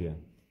un tripié.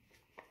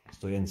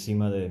 Estoy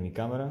encima de mi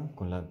cámara,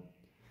 con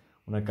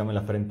una cámara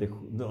en la frente.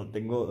 No,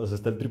 o sea,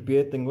 está el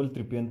tripié, tengo el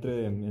tripié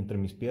entre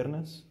mis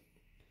piernas.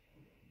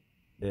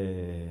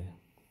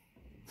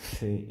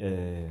 Sí,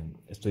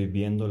 estoy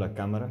viendo la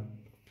cámara.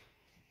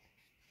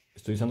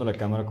 Estoy usando la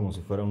cámara como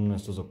si fuera uno de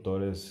estos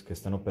doctores que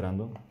están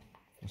operando.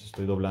 Entonces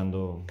estoy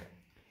doblando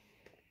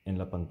en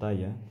la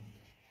pantalla.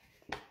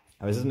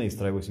 A veces me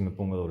distraigo y sí me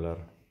pongo a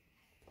doblar.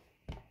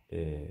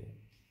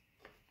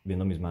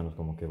 Viendo mis manos,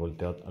 como que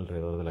volteo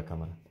alrededor de la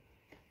cámara.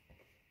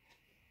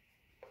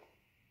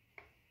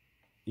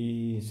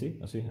 Y sí,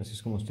 así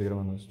es como estoy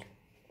grabando esto.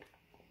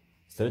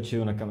 Estaría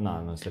chido una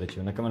cámara. No estaría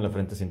chido. Una cámara en la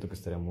frente siento que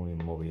estaría muy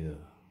movida.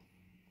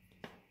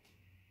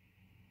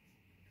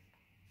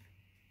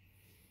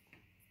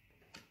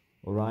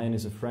 Orion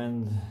is a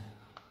friend.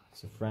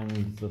 He's a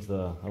friend of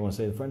the, I want to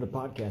say a friend of the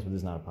podcast, but this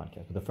is not a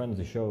podcast, but a friend of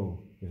the show,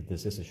 if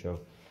this is a show.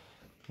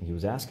 And he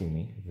was asking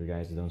me, if you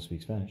guys don't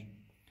speak Spanish,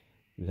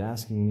 he was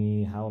asking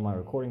me, how am I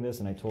recording this?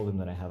 And I told him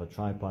that I have a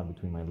tripod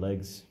between my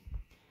legs.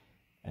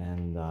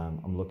 And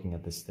I'm looking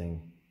at this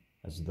thing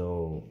as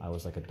though I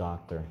was like a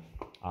doctor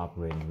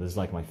operating. This is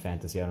like my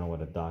fantasy. I don't know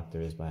what a doctor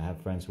is, but I have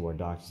friends who are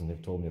doctors and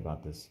they've told me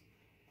about this.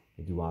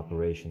 They do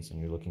operations and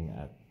you're looking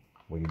at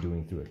what you're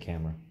doing through a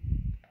camera.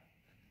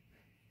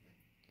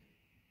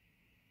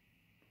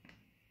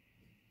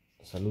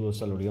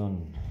 Saludos al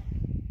Orión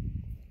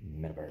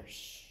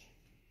Metaverse.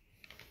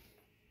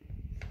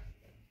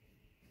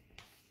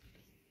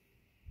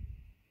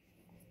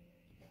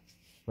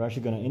 We're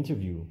actually going to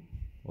interview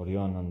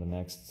Orion on the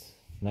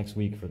next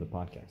week for the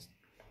podcast.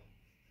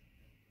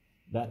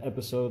 That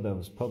episode that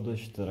was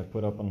published, that I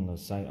put up on the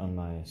site, on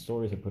my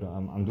stories,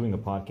 I'm doing a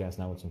podcast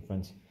now with some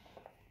friends.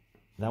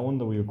 That one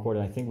that we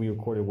recorded, I think we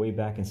recorded way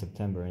back in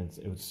September, and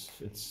it's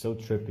so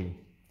trippy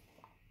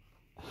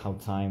how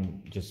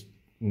time just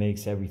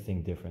makes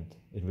everything different.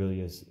 It really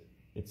is.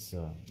 It's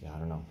I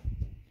don't know.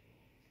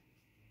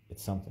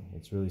 It's something.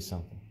 It's really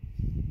something.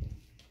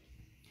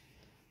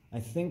 I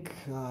think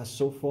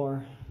so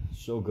far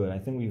so good. I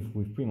think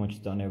we've pretty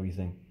much done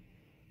everything.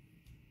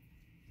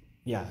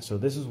 Yeah, so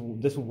this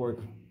will work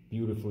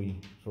beautifully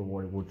for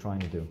what we're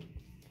trying to do.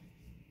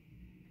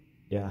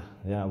 Yeah,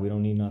 we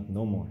don't need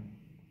no more.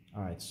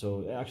 All right,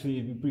 so actually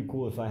it'd be pretty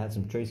cool if I had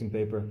some tracing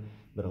paper,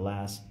 but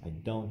alas, I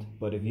don't.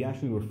 But if you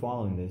actually were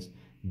following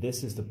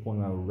this is the point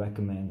where I would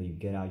recommend that you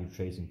get out your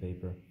tracing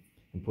paper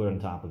and put it on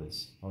top of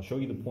this. I'll show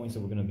you the points that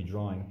we're going to be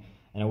drawing,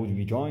 and I would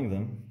be drawing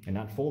them and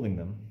not folding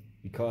them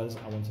because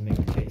I want to make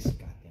the case.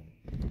 God damn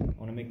it. I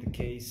want to make the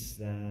case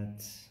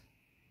that,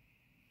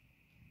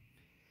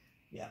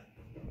 yeah,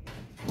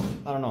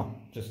 I don't know,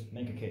 just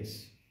make a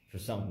case for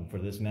something, for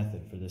this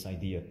method, for this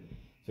idea.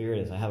 So here it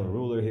is. I have a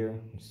ruler here,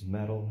 which is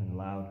metal and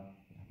loud.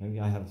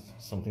 Maybe I have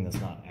something that's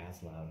not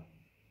as loud.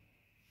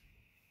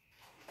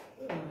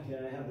 Yeah,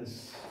 I have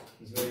this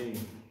very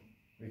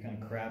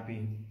kind of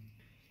crappy.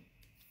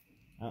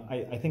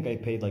 I think I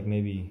paid like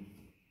maybe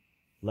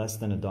less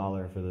than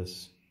 $1 for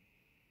this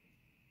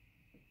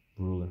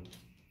ruler.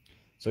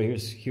 So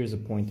here's a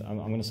point. I'm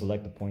going to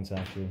select the points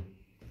actually.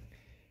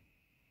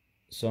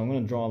 So I'm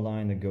going to draw a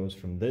line that goes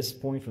from this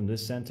point, from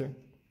this center,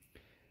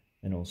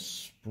 and it'll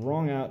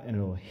sprung out and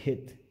it'll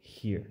hit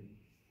here.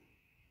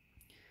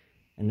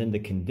 And then the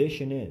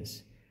condition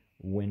is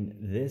when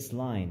this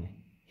line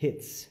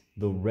hits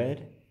the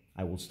red,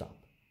 I will stop.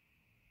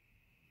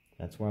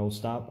 That's where I will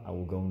stop. I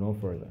will go no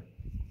further.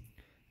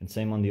 And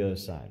same on the other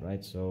side,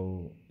 right?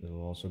 So it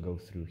will also go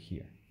through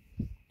here.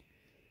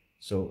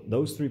 So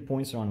those 3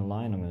 points are on a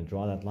line. I'm going to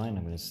draw that line.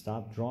 I'm going to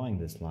stop drawing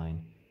this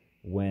line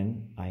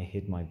when I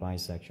hit my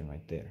bisection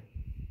right there,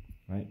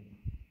 right?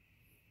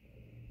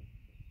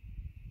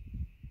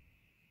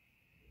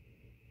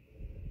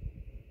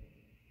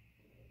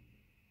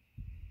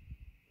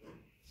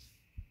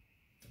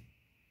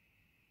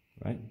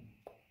 Right?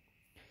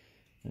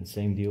 And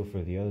same deal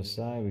for the other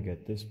side. We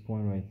got this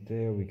point right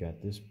there. We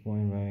got this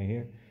point right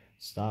here.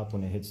 Stop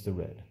when it hits the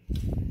red.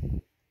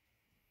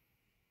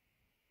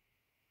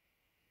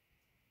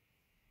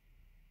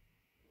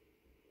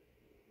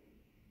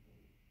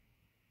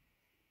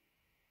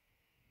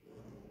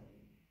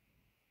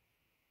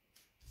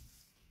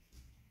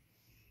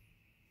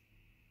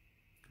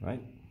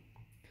 Right?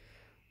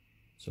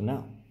 So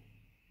now,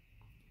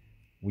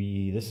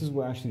 this is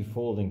where actually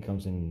folding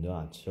comes in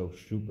so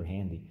super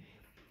handy.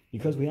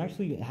 Because we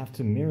actually have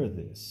to mirror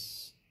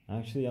this.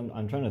 Actually,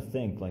 I'm trying to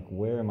think, like,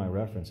 where are my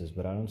references,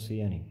 but I don't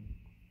see any.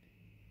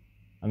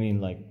 I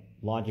mean, like,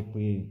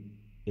 logically,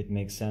 it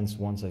makes sense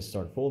once I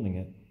start folding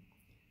it.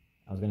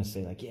 I was going to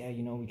say, like, yeah,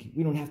 you know,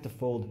 we don't have to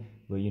fold,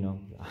 but, you know,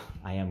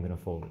 I am going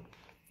to fold it.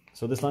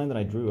 So this line that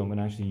I drew, I'm going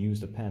to actually use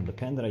the pen. The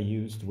pen that I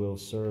used will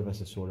serve as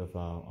a sort of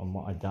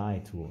a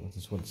die tool. This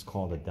is what it's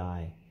called, a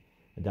die.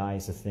 A die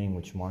is a thing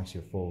which marks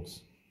your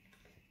folds.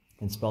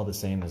 And spelled the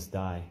same as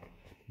die,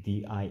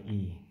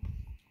 D-I-E.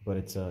 But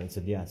it's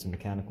a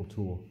mechanical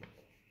tool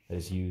that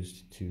is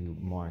used to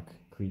mark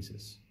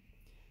creases.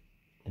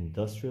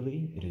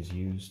 Industrially, it is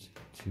used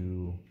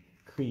to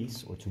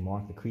crease or to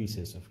mark the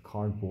creases of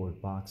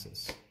cardboard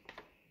boxes.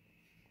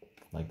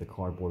 Like the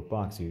cardboard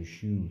box your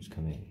shoes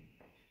come in,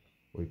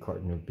 or your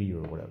carton of beer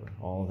or whatever.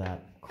 All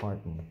that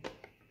carton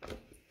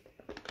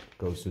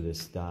goes through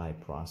this die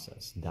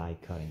process, die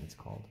cutting it's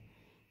called.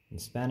 In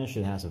Spanish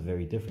it has a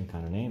very different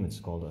kind of name, it's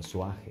called a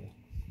suaje.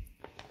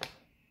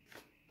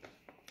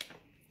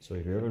 So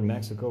if you're ever in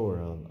Mexico or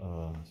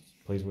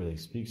a place where they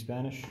speak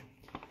Spanish,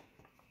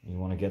 and you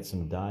want to get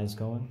some dies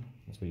going,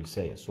 that's what you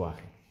say, a suaje.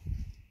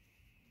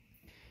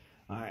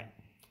 Alright,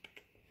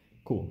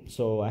 cool.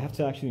 So I have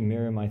to actually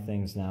mirror my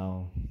things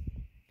now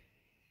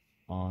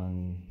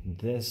on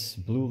this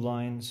blue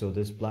line. So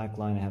this black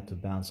line I have to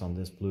bounce on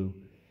this blue.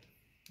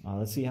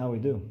 Let's see how we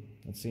do.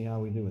 Let's see how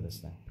we do with this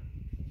thing.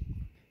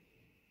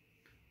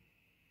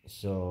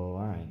 So,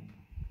 alright.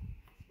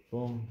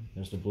 Boom,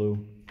 there's the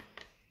blue.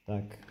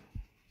 Back.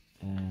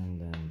 And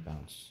then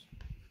bounce.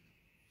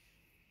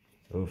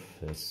 Oof,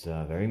 it's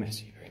very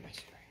messy, very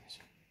messy, very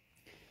messy.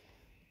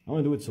 I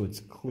want to do it so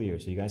it's clear,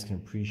 so you guys can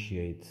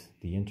appreciate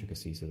the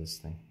intricacies of this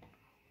thing.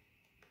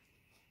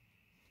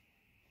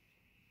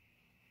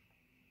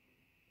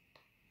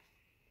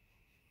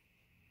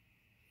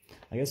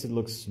 I guess it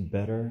looks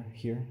better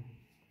here.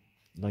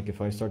 Like if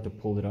I start to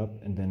pull it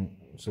up and then,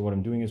 so what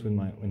I'm doing is with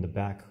in the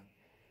back,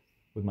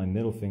 with my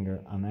middle finger,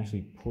 I'm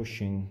actually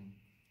pushing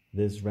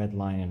this red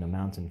line in a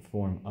mountain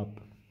form up.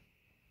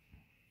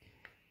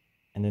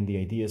 And then the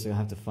idea is I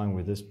have to find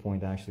where this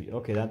point actually,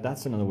 okay,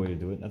 that's another way to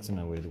do it. That's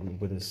another way to do it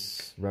with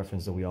this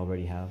reference that we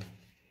already have.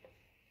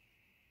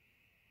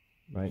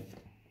 Right?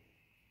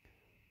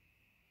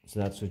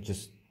 So that's what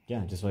just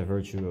by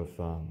virtue of,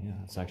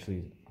 that's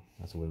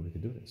the way we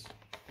could do this.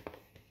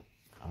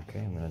 Okay,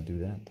 I'm going to do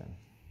that then.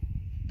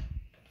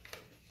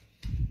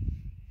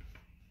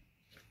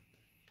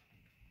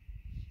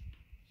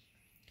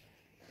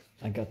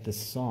 I got this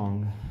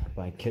song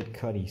by Kid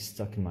Cudi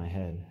stuck in my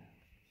head.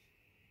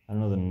 I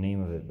don't know the name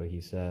of it, but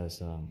he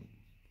says,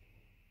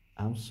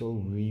 I'm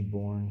so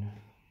reborn,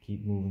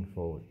 keep moving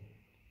forward.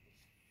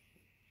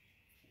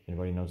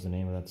 Anybody knows the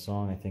name of that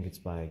song? I think it's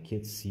by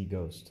Kids See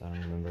Ghost. I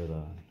don't remember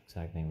the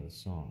exact name of the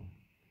song.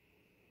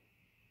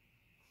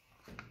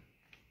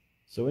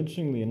 So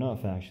interestingly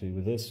enough, actually,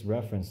 with this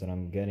reference that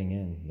I'm getting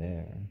in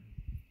there,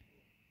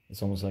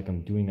 it's almost like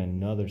I'm doing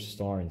another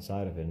star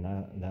inside of it,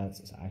 and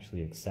that's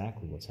actually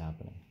exactly what's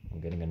happening.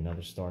 I'm getting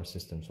another star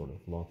system sort of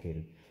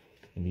located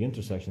in the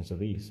intersections of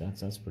these.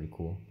 That's pretty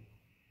cool.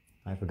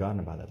 I've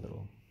forgotten about that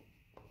little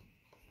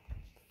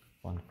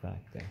fun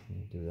fact there.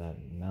 You do that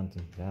in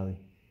mountain, valley.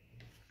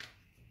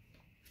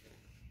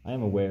 I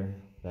am aware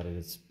that it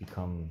has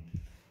become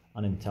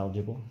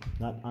unintelligible.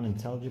 Not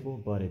unintelligible,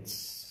 but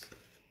it's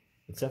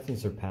definitely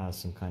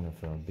surpassed some kind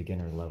of a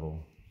beginner level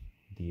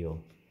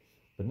deal.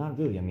 But not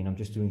really. I mean, I'm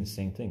just doing the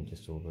same thing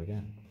just over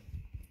again.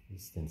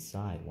 It's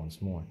inside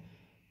once more,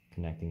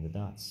 connecting the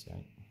dots,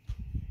 right?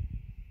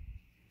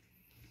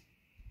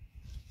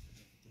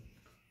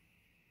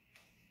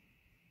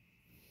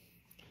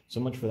 So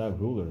much for that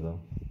ruler,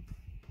 though.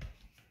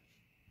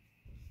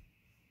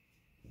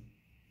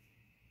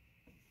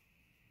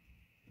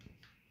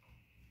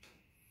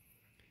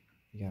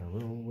 You gotta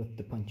roll with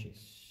the punches.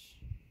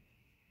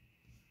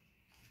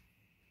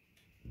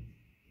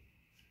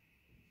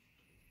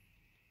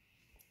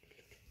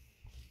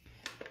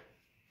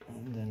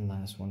 And then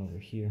last one over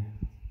here.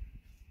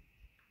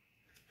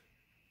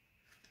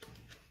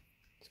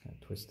 Just gonna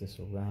twist this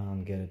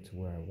around, get it to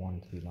where I want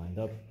it to be lined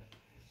up.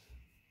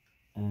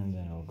 And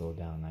then I'll go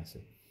down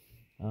nicely.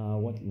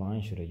 What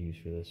line should I use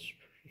for this?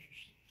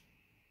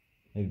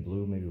 Maybe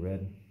blue, maybe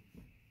red.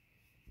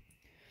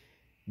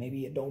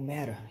 Maybe it don't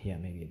matter. Yeah,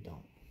 maybe it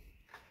don't.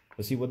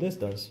 But see, what this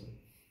does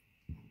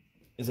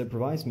is it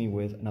provides me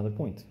with another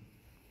point.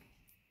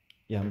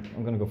 Yeah,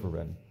 I'm gonna go for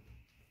red.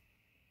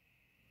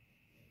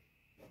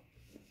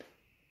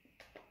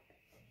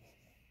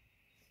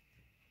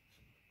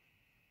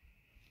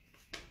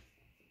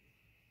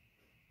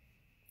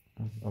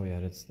 Oh yeah,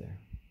 it's there.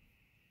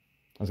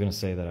 I was going to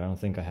say that I don't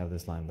think I have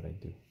this line, but I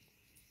do.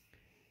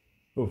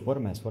 Oof, what a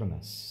mess, what a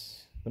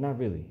mess. But not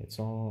really. It's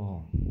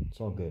all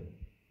good.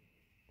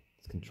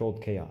 It's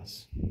controlled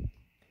chaos.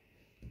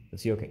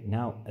 Let's see, okay,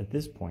 now at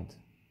this point,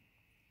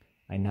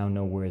 I now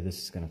know where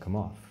this is going to come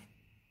off.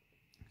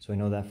 So I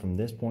know that from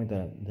this point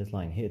that this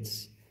line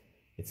hits,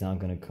 it's now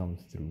going to come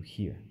through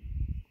here.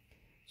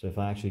 So if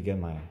I actually get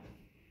my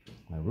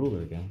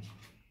ruler again,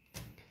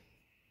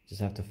 Just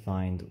have to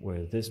find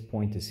where this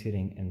point is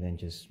hitting and then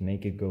just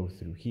make it go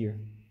through here.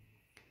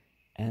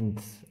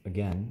 And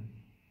again,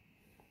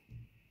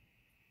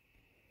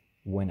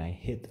 when I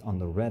hit on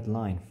the red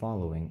line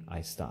following,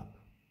 I stop.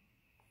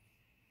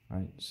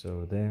 Right,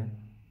 so there,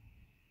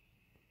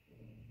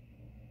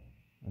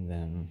 and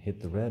then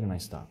hit the red and I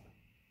stop.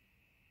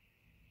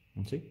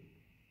 And see?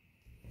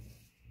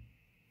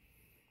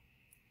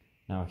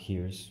 Now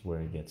here's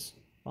where it gets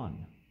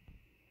fun.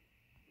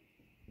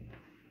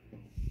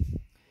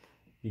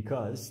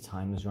 Because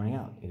time is running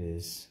out. It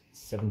is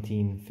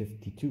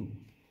 17:52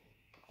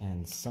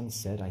 and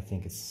sunset, I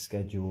think it's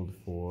scheduled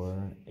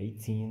for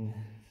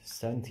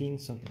 18:17,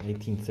 something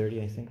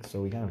 18:30 I think.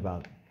 So we got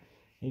about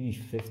maybe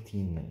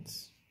 15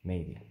 minutes,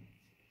 maybe.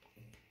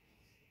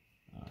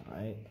 All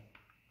right.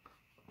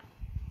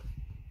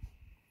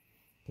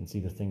 You can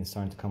see the thing is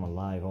starting to come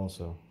alive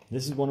also.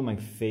 This is one of my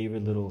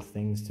favorite little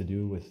things to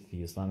do with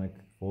the Islamic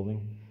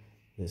folding.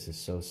 This is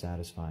so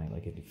satisfying,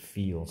 like it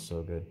feels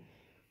so good.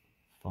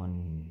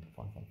 Fun.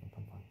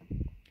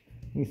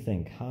 Let me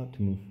think how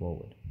to move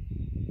forward.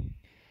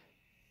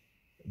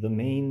 The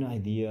main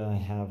idea I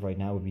have right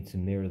now would be to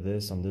mirror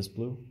this on this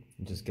blue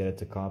and just get it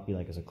to copy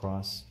like as a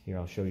cross. Here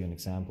I'll show you an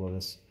example of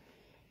this.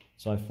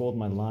 So I fold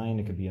my line,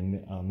 it could be a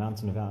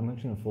mountain of I'm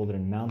actually going to fold it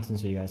in mountain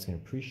so you guys can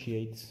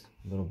appreciate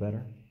a little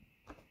better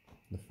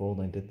the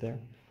fold I did there.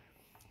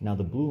 Now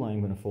the blue line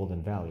I'm going to fold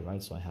in valley,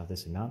 right? So I have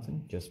this in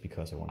mountain just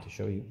because I want to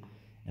show you.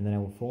 And then I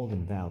will fold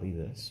in valley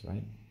this,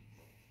 right?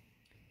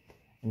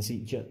 And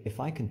see, if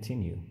I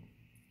continue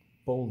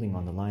folding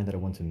on the line that I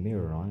want to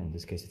mirror on, in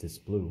this case it's this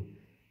blue,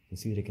 you can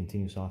see that it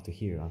continues off to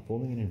here. I'm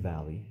folding it in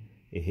valley,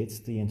 it hits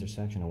the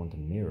intersection I want to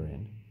mirror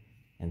in,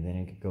 and then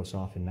it goes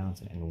off in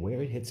mountain. And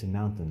where it hits in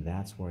mountain,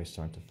 that's where I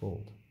start to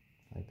fold,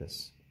 like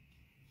this.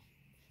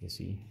 You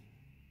see?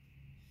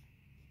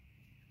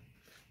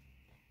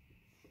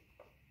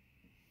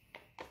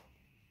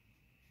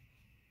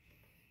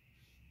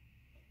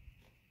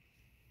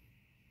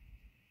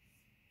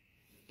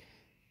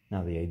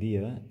 Now the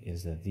idea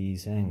is that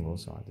these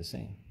angles are the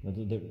same. I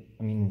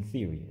mean, in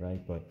theory,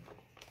 right? But,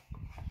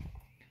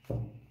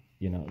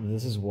 you know,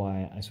 this is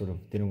why I sort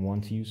of didn't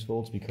want to use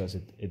folds, because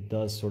it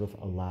does sort of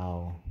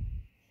allow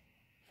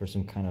for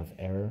some kind of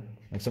error.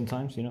 Like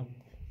sometimes, you know,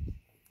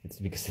 it's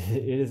because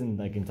it isn't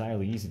like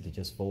entirely easy to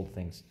just fold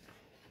things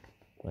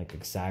like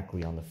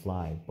exactly on the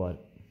fly.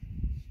 But,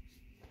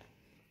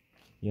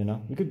 you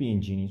know, we could be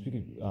ingenious. We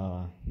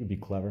could be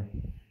clever,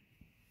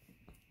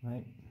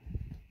 right?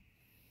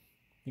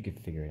 You could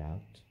figure it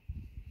out.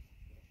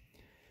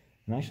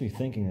 I'm actually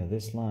thinking that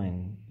this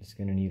line is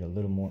going to need a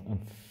little more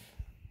oomph.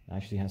 It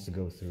actually has to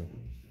go through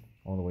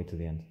all the way to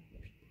the end.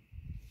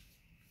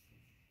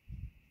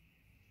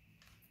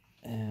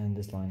 And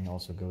this line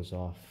also goes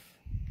off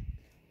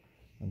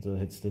until it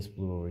hits this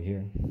blue over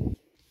here.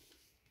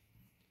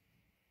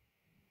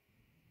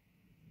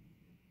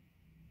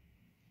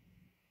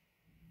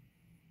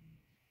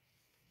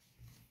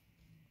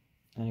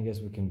 And I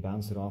guess we can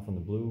bounce it off on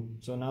the blue.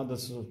 So now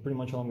that's pretty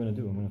much all I'm going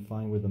to do. I'm going to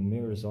find where the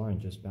mirrors are and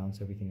just bounce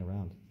everything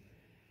around.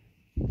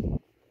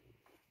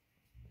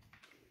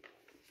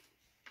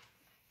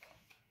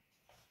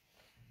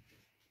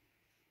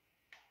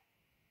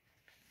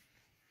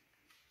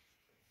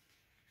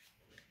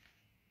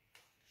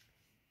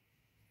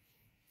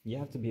 You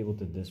have to be able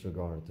to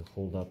disregard, to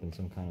hold up in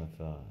some kind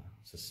of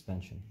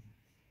suspension.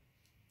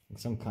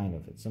 Some kind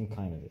of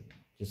it.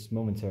 Just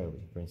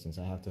momentarily, for instance,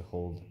 I have to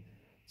hold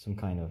some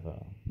kind of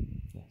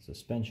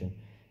suspension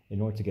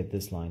in order to get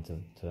this line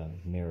to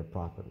mirror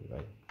properly,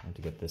 right? And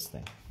to get this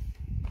thing.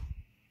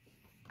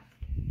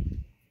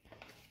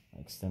 I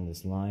extend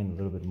this line a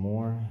little bit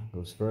more,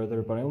 goes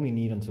further, but I only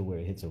need until where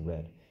it hits a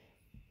red.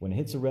 When it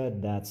hits a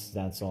red,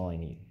 that's all I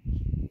need.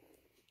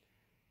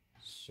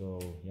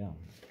 So yeah,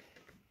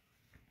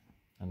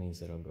 that means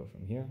that I'll go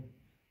from here,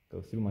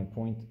 go through my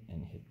point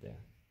and hit there.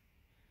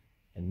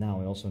 And now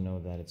I also know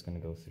that it's going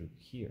to go through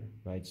here,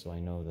 right? So I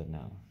know that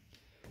now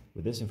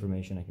with this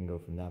information, I can go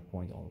from that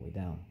point all the way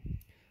down.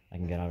 I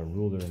can get out a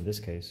ruler in this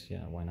case.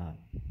 Yeah, why not?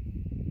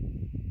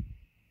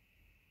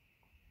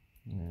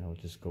 And I'll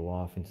just go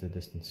off into the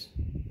distance.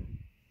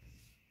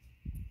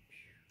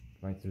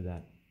 Right through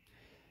that.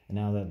 And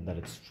now that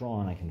it's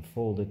drawn, I can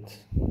fold it.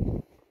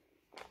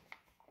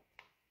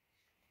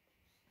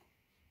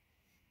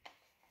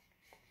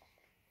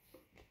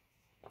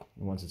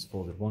 And once it's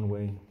folded one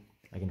way,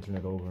 I can turn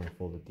it over and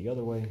fold it the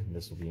other way. And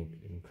this will be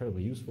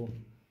incredibly useful.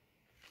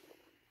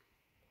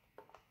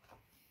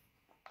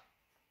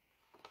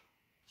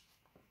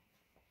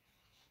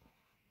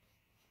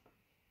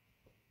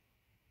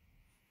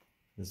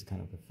 This is the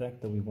kind of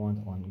effect that we want.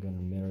 I'm going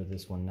to mirror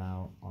this one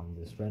now on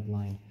this red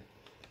line.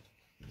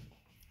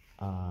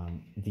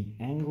 The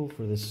angle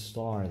for this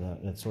star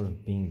that's sort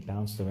of being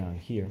bounced around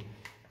here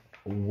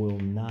will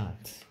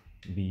not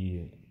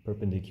be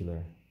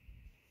perpendicular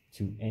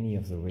to any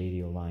of the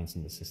radial lines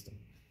in the system.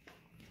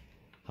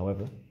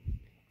 However,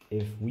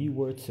 if we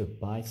were to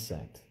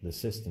bisect the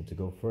system to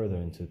go further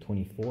into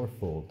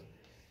 24-fold,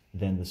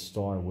 then the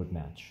star would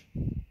match.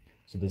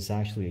 So this is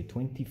actually a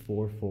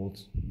 24-fold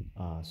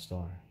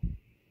star.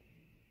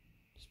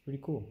 It's pretty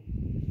cool.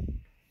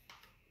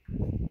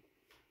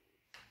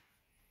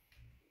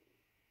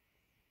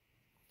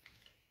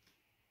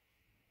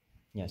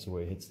 Yeah, so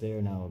where it hits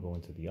there, now I'll go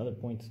into the other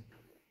point.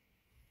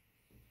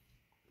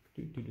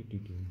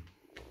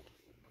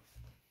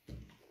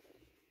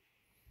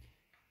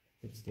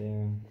 It's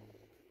there.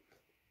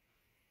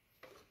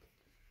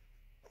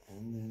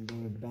 And then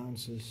there it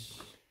bounces.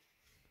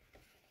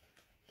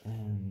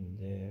 And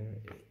there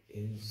it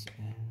is,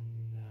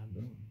 and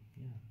boom.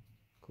 Yeah,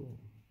 cool.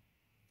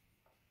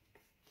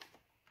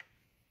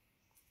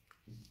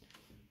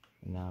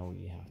 And now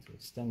we have to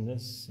extend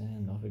this,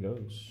 and off it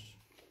goes.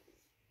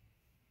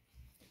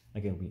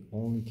 Again, we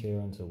only care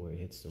until where it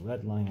hits the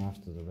red line.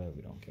 After the red,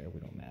 we don't care, we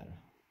don't matter.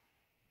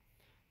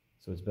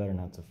 So it's better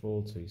not to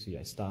fold. So you see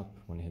I stop.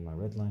 When I hit my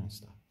red line, I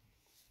stop.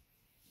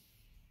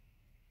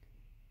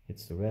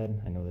 Hits the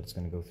red, I know that it's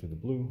going to go through the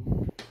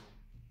blue.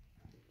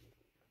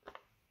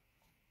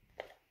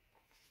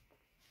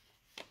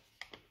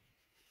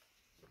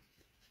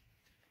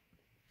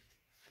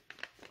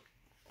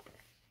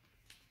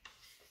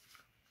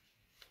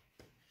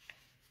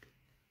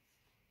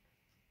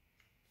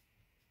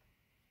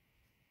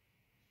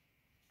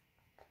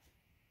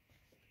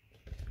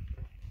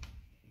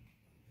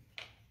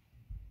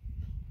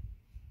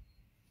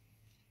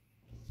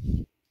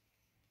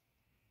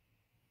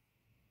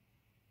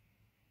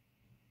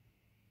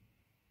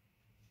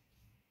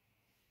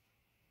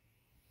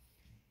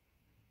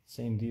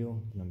 Same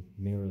deal, I'm going to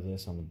mirror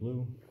this on the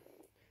blue.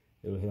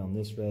 It'll hit on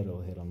this red, it'll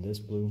hit on this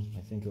blue.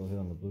 I think it'll hit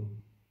on the blue.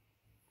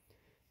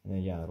 And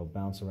then yeah, it'll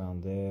bounce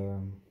around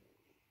there.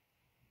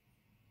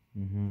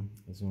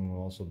 This one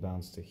will also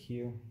bounce to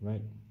here,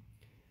 right?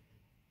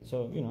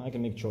 So, you know, I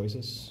can make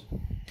choices.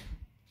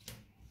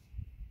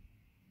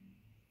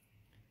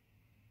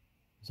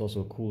 It's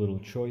also a cool little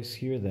choice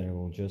here that it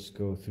will just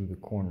go through the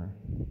corner.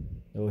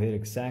 It will hit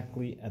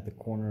exactly at the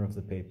corner of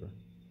the paper,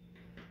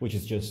 which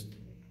is just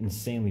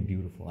insanely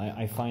beautiful.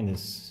 I find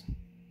this,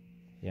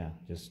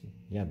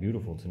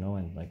 beautiful to know,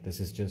 and like this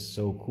is just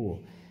so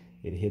cool.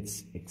 It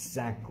hits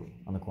exactly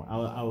on the corner.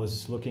 I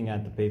was looking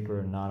at the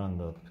paper, not on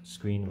the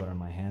screen, but on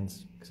my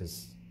hands, because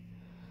it's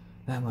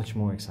that much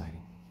more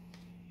exciting.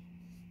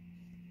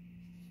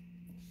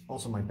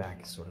 Also, my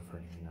back is sort of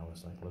hurting, and I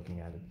was like looking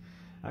at it.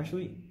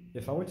 Actually,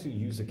 if I were to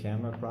use the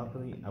camera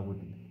properly,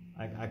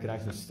 I could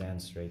actually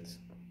stand straight.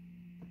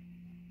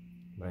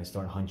 But I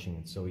start hunching.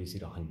 It's so easy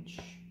to hunch.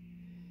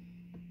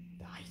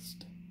 The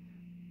heist.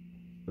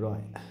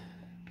 Right.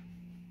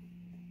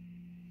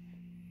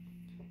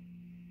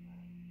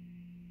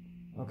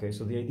 Okay,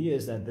 so the idea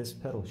is that this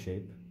petal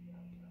shape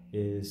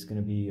is going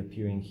to be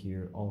appearing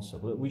here also.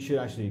 But we should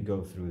actually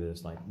go through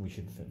this, like we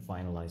should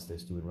finalize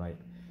this, do it right.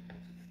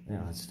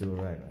 Yeah, let's do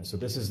it right. So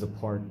this is the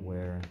part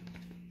where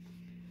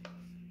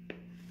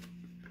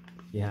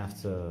you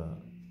have to,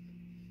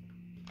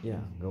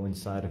 go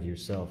inside of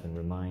yourself and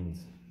remind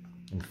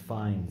and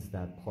find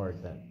that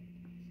part that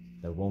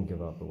won't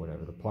give up or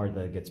whatever. The part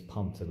that gets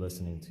pumped to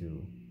listening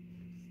to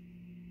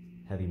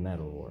heavy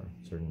metal or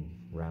certain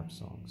rap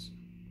songs.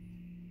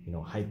 You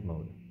know, hype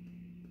mode.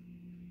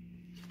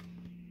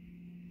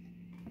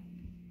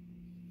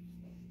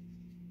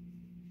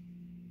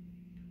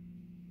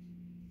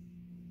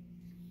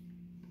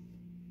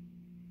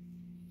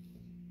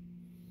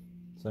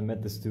 So I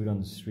met this dude on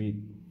the street.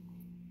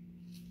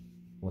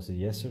 Was it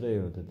yesterday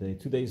or the day?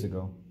 2 days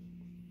ago.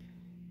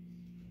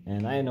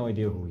 And I had no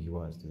idea who he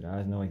was, dude. I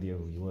had no idea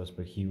who he was,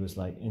 but he was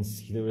like,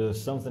 there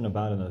was something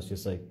about him that was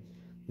just like,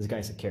 this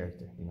guy's a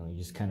character, you know, you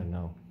just kind of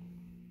know.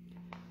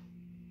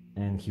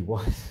 And he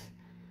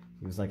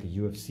was like a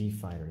UFC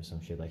fighter or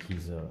some shit. Like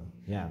he's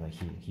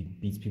he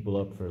beats people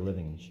up for a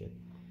living and shit.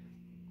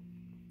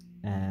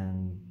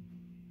 And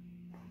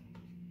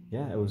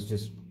yeah, it was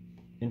just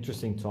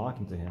interesting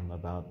talking to him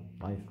about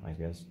life, I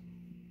guess.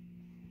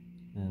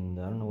 And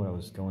I don't know what I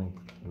was going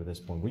with this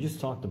point. We just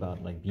talked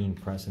about like being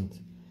present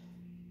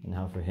and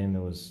how for him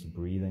it was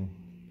breathing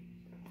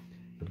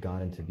that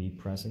got him to be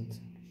present.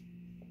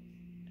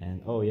 And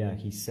oh yeah,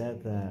 he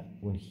said that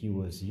when he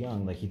was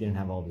young, like he didn't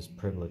have all this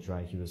privilege,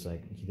 right? He was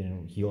like,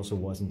 he also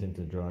wasn't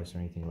into drugs or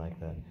anything like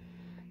that.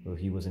 But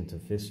he was into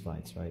fist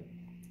fights, right?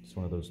 Just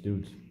one of those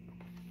dudes.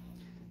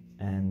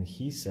 And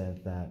he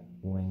said that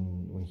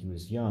when he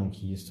was young,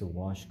 he used to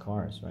wash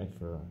cars, right?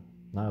 For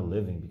not a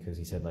living, because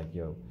he said like,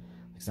 yo,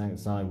 it's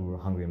not like we were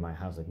hungry in my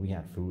house, like we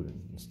had food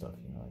and stuff,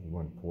 you know, like we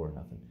weren't poor or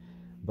nothing.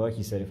 But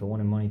he said if I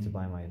wanted money to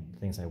buy my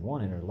things I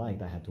wanted or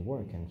liked, I had to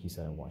work, and he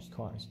said I washed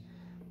cars.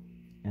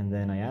 And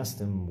then I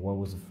asked him, what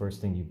was the first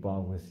thing you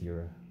bought with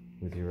your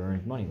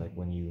earned money? Like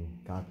when you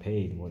got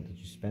paid, what did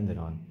you spend it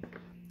on?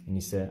 And he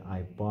said,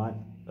 I bought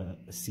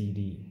a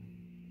CD.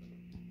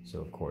 So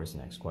of course, the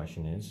next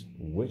question is,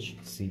 which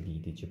CD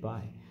did you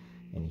buy?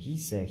 And he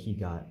said he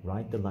got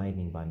Ride the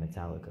Lightning by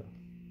Metallica.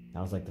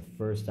 That was like the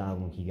first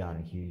album he got,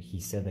 and he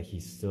said that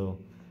he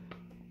still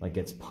like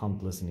gets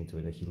pumped listening to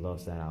it, that he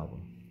loves that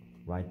album.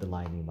 Ride the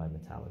Lightning by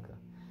Metallica.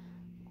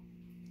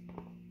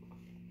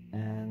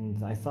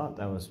 And I thought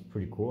that was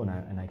pretty cool,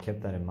 and I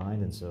kept that in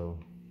mind, and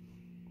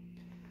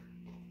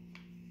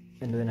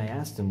then I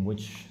asked him,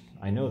 which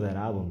I know that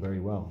album very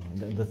well.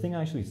 And the thing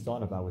I actually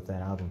thought about with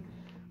that album,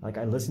 like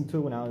I listened to it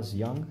when I was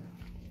young,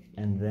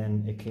 and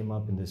then it came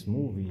up in this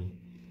movie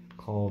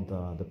called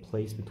The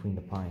Place Between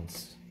the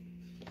Pines.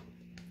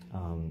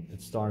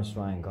 It stars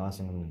Ryan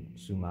Gosling. I'm going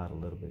to zoom out a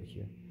little bit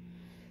here.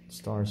 It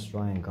stars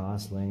Ryan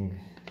Gosling,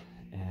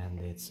 and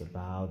it's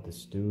about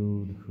this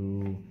dude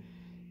who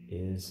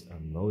is a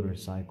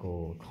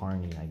motorcycle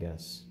carny, I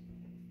guess.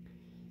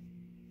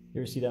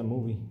 You ever see that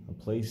movie, A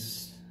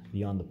Place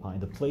Beyond the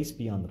Pines? The Place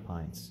Beyond the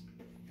Pines.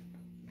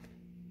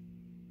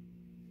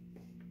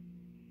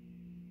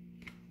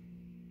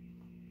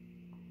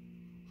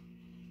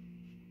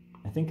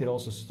 I think it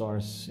also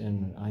stars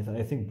in, I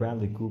think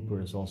Bradley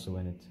Cooper is also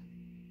in it.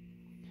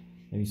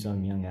 Maybe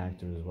some young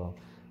actors as well.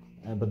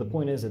 But the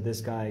point is that this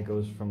guy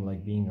goes from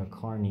like being a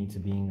carny to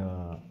being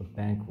a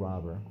bank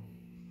robber.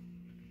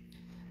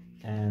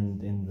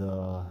 And in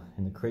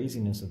the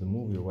craziness of the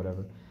movie or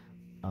whatever,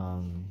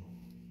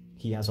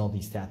 he has all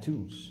these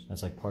tattoos.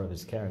 That's like part of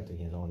his character.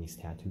 He has all these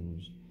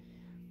tattoos,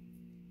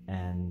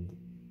 and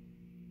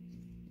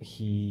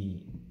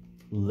he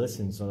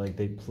listens. So like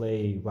they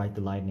play "Ride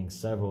the Lightning"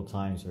 several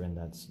times during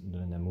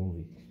that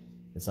movie.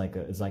 It's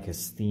like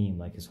his theme,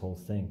 like his whole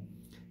thing.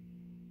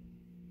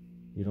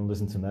 You don't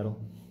listen to metal?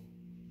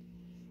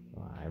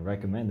 Well, I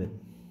recommend it.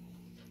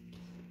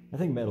 I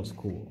think metal's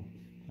cool.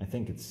 I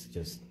think it's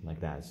just like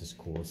that. It's just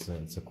cool.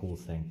 It's a cool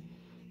thing,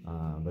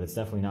 but it's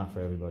definitely not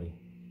for everybody.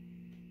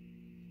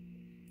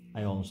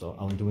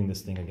 I'm doing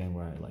this thing again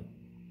where I like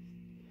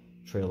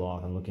trail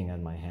off. I'm looking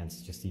at my hands.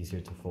 It's just easier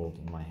to fold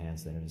in my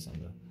hands than it is on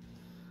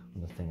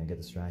the thing. I get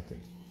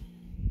distracted.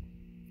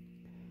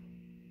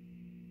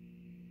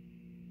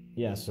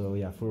 Yeah. So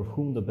yeah, "For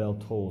Whom the Bell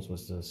Tolls"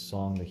 was the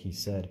song that he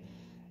said,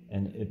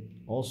 and it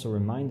also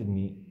reminded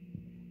me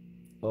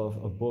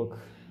of a book.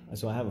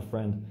 So I have a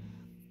friend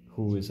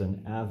who is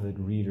an avid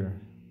reader.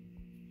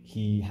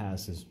 He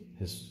has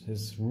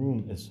his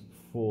room is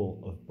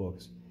full of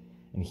books,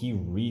 and he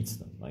reads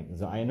them. Like,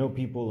 I know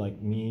people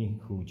like me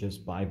who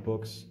just buy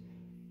books.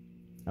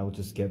 I would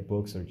just get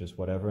books or just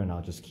whatever, and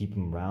I'll just keep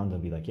them around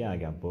and be like, yeah, I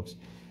got books,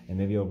 and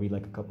maybe I'll read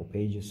like a couple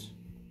pages,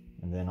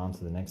 and then on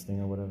to the next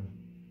thing or whatever.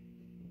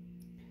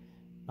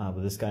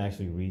 But this guy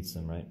actually reads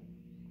them, right?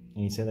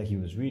 And he said that he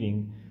was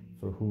reading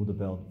For Whom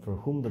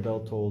the Bell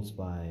Tolls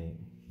by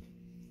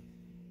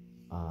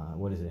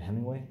what is it,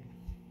 Hemingway?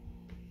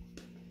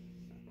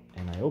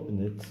 And I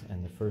opened it,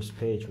 and the first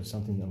page was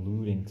something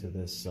alluding to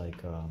this,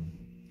 like,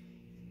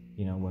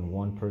 when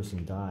one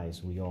person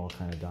dies, we all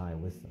kind of die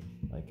with them.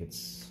 Like,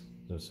 there's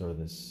sort of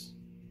this,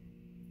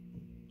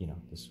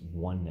 this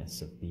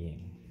oneness of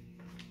being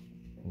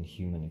in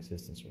human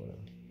existence or whatever.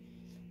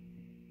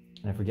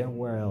 And I forget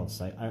where else.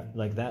 I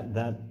like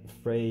that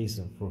phrase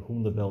of "For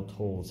Whom the Bell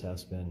Tolls"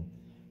 has been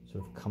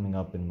sort of coming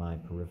up in my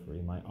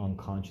periphery, my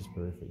unconscious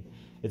periphery.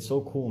 It's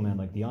so cool, man.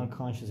 Like the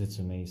unconscious, it's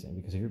amazing,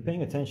 because if you're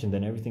paying attention,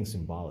 then everything's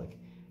symbolic.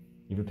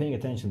 If you're paying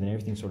attention, then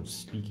everything's sort of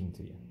speaking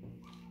to you.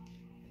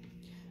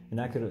 And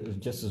that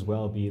could just as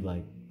well be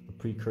like a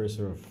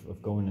precursor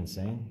of going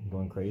insane,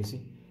 going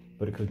crazy,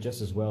 but it could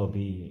just as well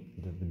be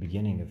the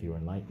beginning of your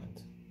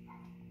enlightenment.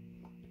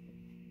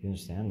 You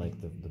understand? Like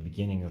the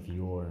beginning of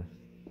your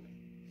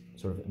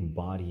sort of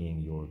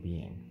embodying your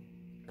being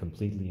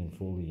completely and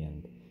fully,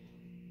 and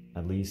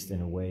at least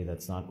in a way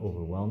that's not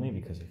overwhelming,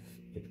 because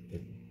if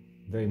it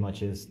very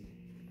much is,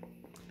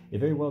 it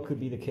very well could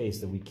be the case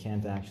that we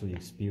can't actually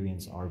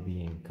experience our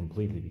being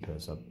completely,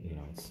 because of,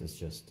 it's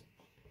just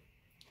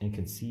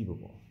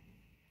inconceivable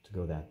to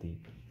go that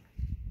deep.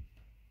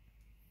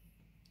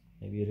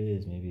 Maybe it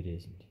is, maybe it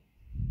isn't.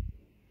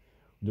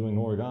 We're doing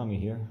origami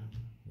here,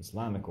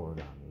 Islamic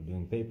origami. We're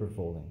doing paper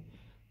folding.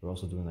 We're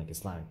also doing like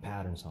Islamic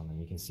patterns on them.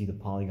 You can see the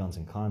polygons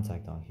in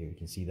contact on here. You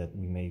can see that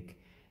we make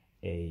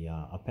a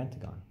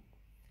pentagon.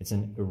 It's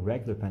an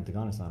irregular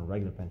pentagon. It's not a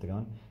regular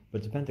pentagon, but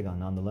it's a pentagon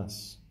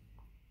nonetheless.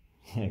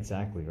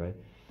 Exactly, right?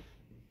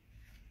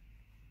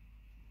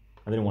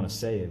 I didn't want to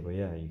say it, but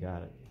yeah, you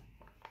got it.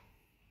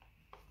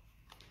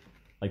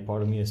 Like,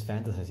 part of me is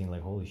fantasizing,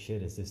 like, holy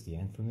shit, is this the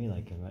end for me?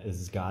 Like, is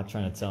this God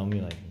trying to tell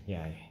me, like,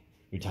 yeah,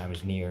 your time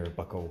is near,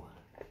 bucko,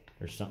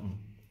 or something?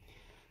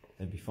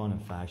 It'd be fun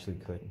if I actually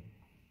could.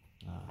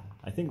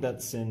 I think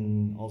that's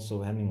in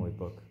also Hemingway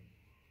book.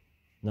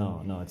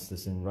 No, it's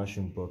this in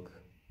Russian book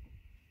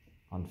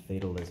on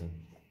fatalism.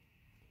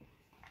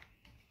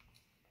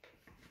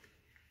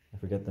 I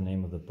forget the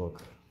name of the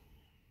book.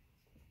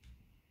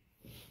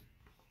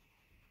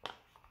 It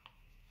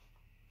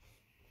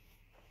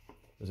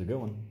was a good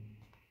one.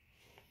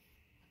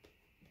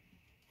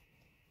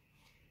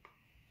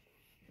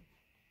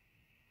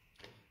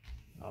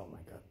 Oh my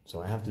god.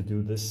 So I have to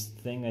do this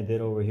thing I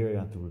did over here. I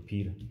have to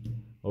repeat it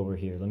over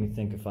here. Let me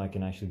think if I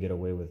can actually get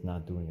away with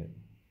not doing it.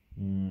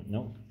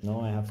 No,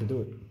 I have to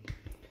do it.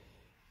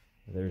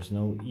 There's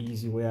no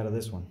easy way out of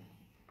this one.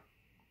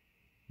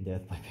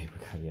 Death by paper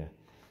cut, yeah.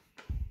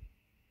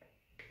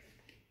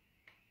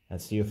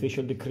 That's the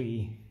official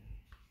decree.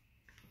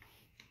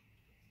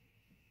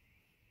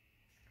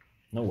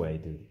 No way,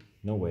 dude.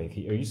 No way.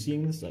 Are you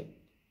seeing this? Like,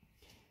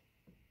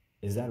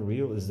 is that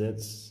real? Is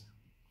this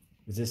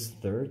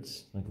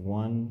thirds? Like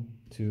 1,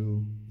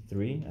 2,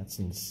 3? That's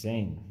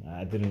insane.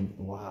 I didn't.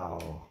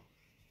 Wow.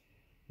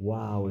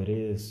 Wow, it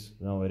is.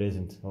 No, it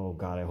isn't. Oh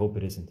God, I hope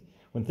it isn't.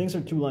 When things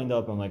are too lined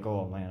up, I'm like,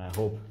 oh man, I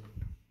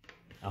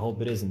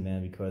hope it isn't,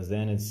 man, because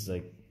then it's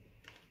like,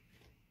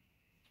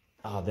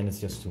 then it's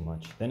just too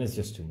much. Then it's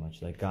just too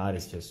much. Like God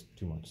is just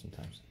too much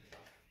sometimes.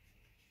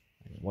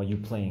 Why are you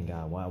playing,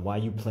 God? Why are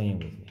you playing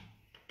with me?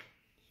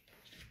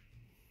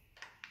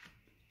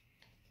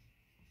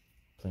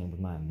 Playing with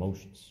my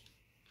emotions.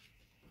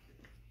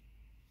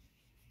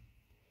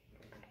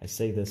 I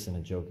say this in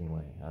a joking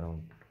way. I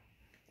don't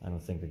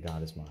think that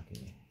God is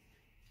mocking me.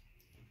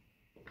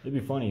 It'd be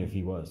funny if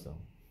he was, though.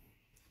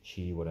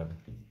 She, whatever.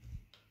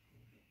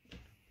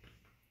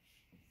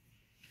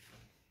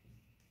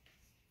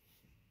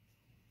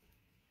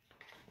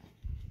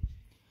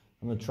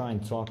 I'm going to try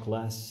and talk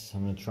less.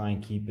 I'm going to try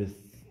and keep it,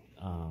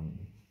 do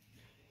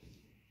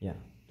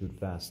it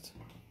fast.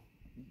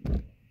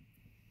 Do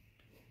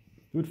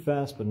it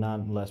fast, but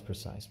not less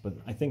precise. But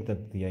I think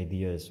that the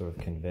idea is sort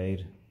of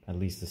conveyed, at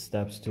least the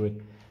steps to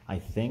it. I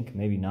think,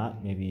 maybe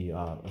not, maybe,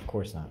 of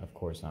course not,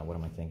 what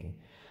am I thinking?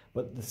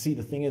 But see,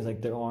 the thing is,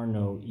 like, there are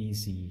no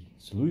easy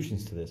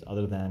solutions to this,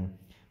 other than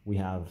we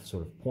have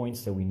sort of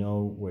points that we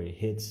know where it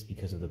hits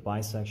because of the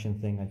bisection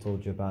thing I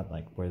told you about,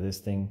 like where this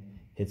thing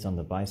hits on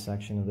the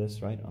bisection of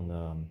this, right? On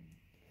the,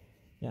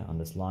 on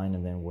this line,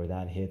 and then where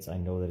that hits, I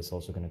know that it's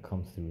also going to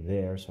come through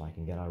there, so I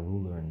can get our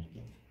ruler and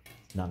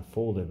not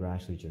fold it, but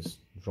actually just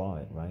draw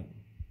it, right?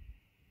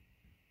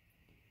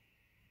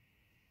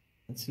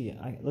 Let's see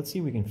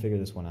if we can figure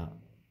this one out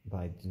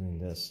by doing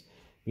this,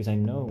 because I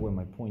know where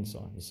my points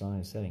are. The sun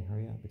is setting.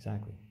 Hurry up,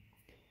 exactly.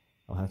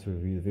 I'll have to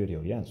review the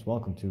video. Yes,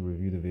 welcome to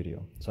review the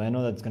video. So I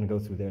know that it's going to go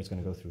through there. It's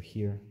going to go through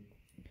here.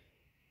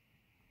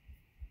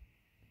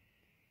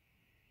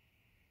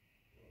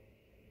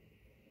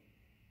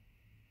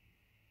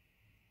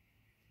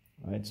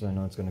 All right, so I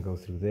know it's going to go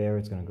through there.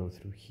 It's going to go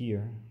through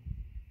here.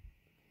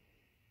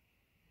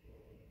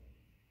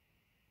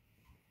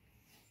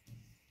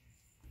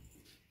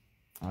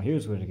 Now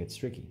here's where it gets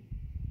tricky.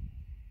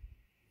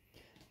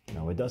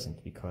 No, it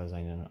doesn't, because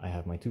I know I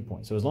have my 2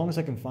 points. So as long as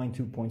I can find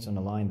 2 points on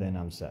the line, then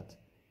I'm set.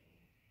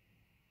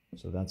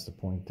 So that's the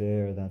point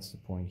there, that's the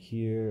point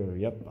here,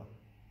 yep.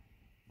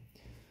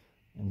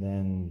 And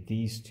then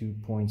these 2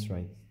 points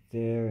right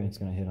there, and it's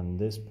going to hit on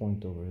this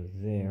point over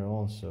there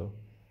also.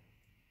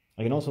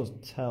 I can also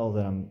tell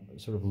that I'm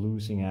sort of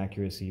losing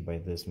accuracy by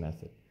this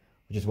method,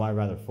 which is why I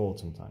rather fold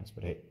sometimes,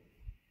 but hey,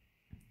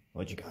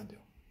 what you gotta do?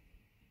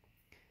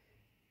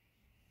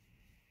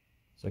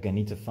 So again, I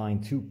need to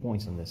find 2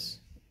 points on this.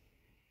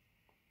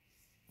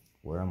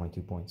 Where are my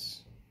 2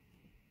 points?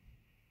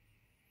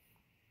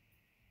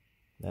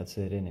 That's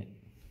it, innit?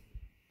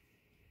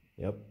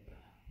 Yep.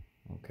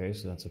 Okay,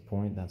 so that's a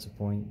point, I'll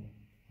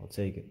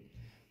take it.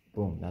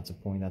 Boom, that's a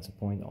point,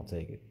 I'll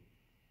take it.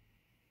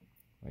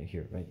 Right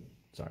here, right?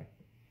 Sorry.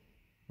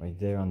 Right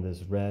there on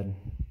this red,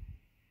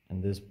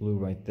 and this blue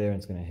right there,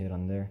 it's gonna hit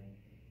on there.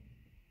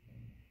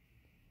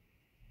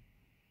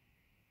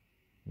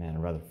 Man,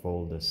 I'd rather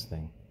fold this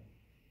thing.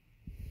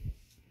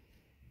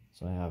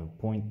 So I have a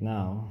point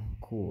now.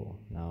 Cool.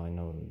 Now I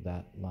know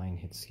that line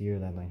hits here,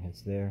 that line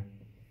hits there.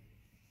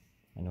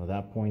 I know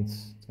that point,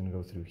 it's going to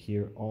go through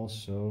here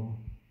also.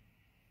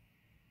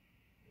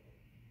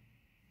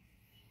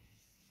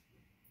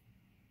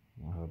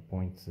 I'll have a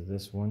point to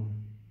this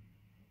one.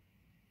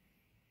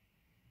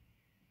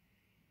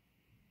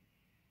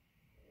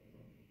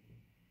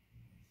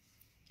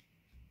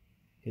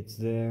 Hits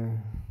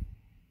there.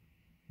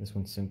 This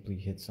one simply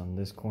hits on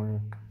this corner,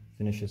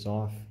 finishes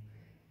off.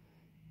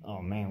 Oh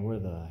man, where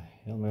the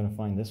hell am I going to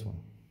find this one?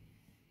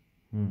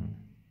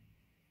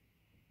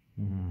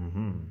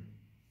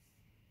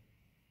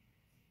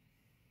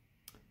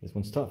 This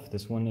one's tough.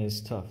 This one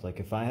is tough. Like,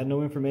 if I had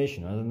no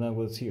information other than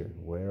what's here,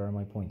 where are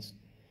my points?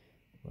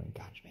 Well,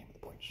 God's name with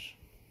the points.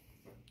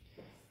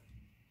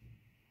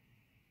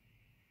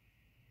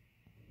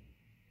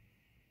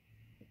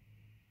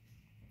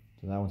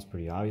 So that one's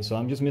pretty obvious. So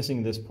I'm just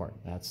missing this part.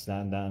 That's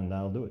that, and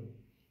that'll do it.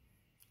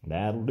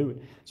 That'll do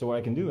it. So what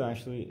I can do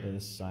actually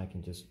is I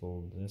can just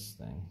fold this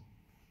thing.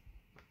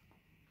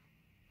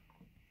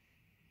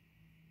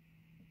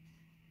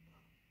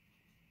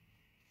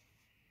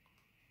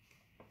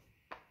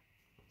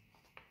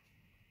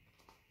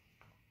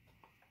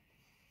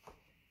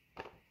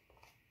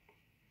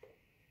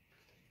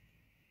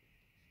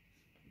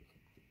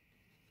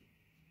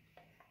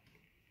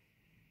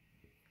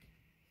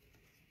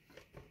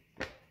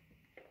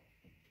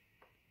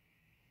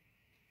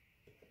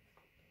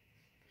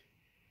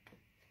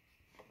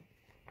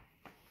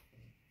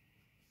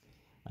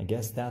 I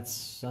guess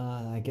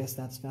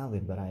that's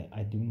valid, but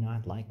I do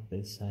not like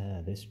this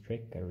this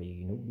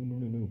trickery.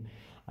 No.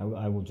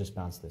 I will just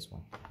bounce this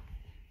one.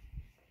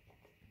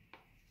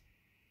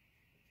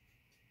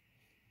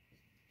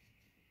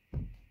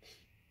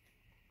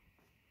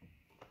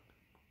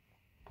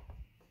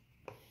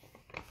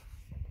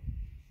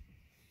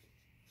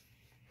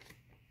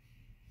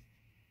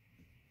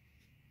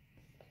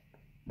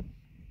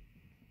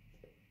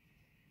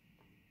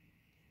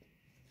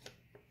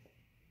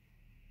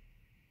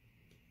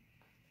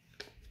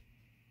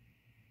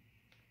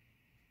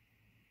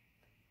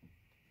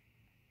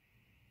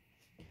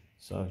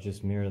 So I'll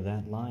just mirror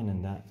that line,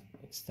 and that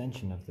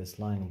extension of this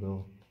line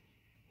will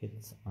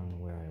hit on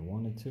where I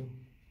want it to.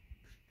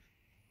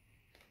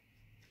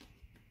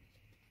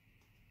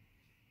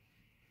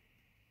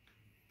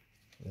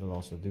 It'll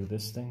also do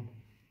this thing.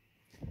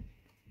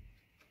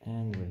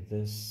 And with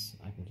this,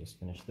 I can just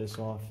finish this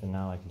off, and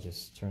now I can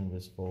just turn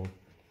this fold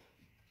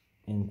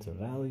into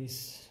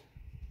valleys.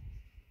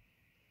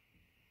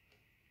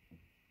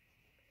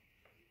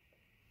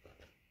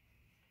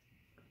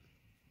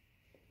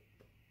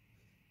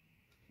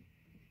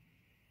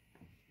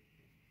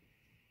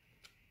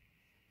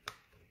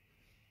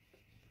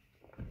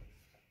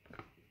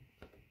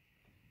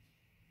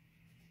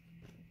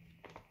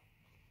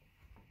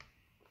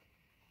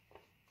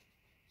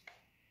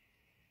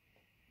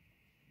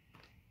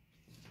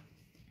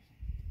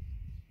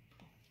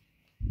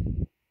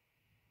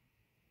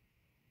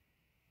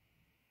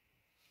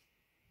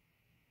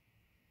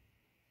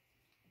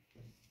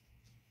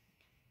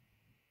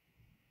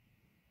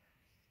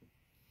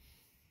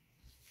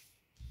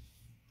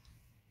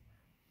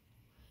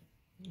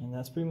 And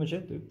that's pretty much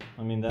it, dude.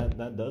 I mean,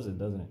 that does it,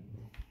 doesn't it?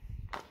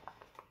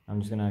 I'm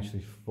just gonna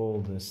actually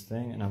fold this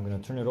thing, and I'm gonna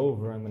turn it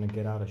over. I'm gonna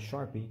get out a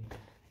Sharpie,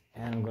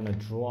 and I'm gonna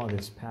draw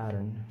this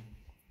pattern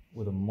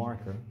with a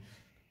marker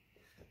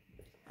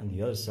on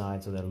the other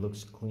side so that it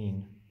looks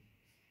clean.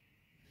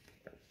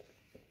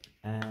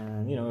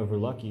 And you know, if we're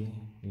lucky,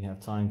 we have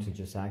time to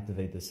just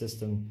activate the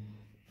system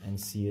and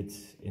see it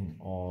in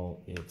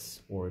all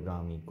its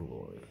origami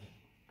glory.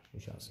 We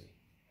shall see.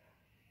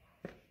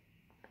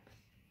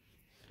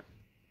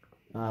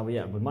 But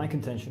yeah, but my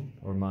contention,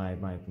 or my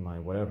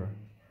whatever,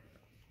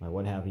 my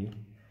what have you,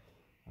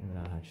 I'm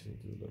gonna actually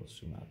do a little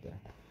zoom out there,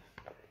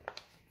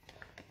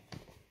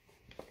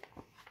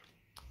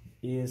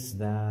 is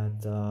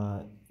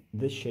that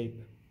this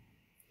shape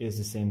is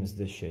the same as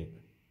this shape.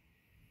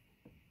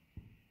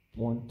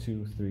 1,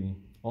 2, 3,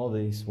 all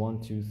these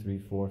 1, 2, 3,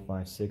 4,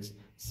 5, 6,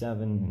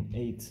 7, and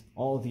 8,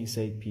 all these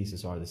 8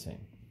 pieces are the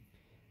same.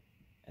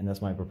 And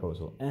that's my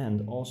proposal.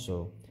 And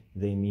also,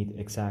 they meet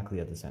exactly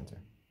at the center.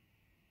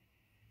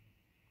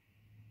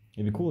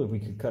 It'd be cool if we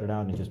could cut it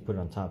out and just put it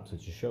on top to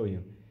show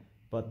you,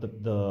 but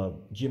the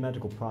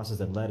geometrical process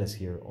that led us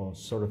here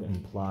sort of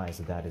implies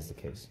that that is the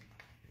case.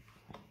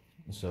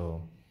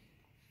 So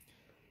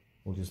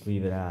we'll just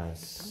leave it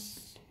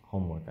as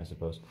homework, I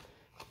suppose,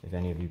 if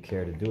any of you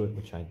care to do it,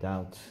 which I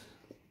doubt,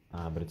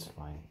 but it's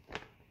fine.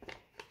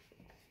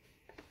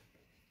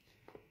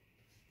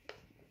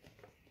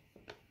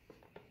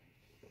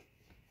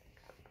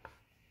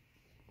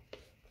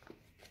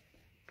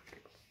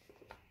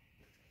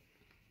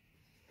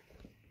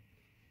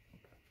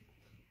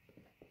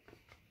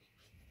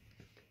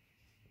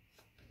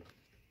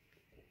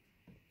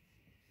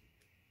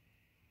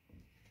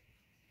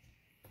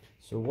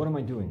 So what am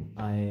I doing?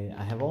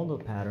 I have all the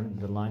pattern,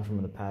 the line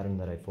from the pattern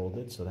that I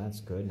folded, so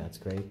that's good, that's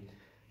great.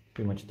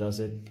 Pretty much does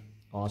it.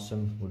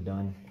 Awesome, we're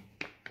done.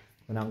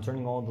 And I'm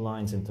turning all the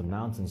lines into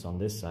mountains on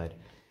this side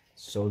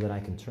so that I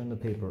can turn the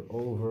paper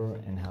over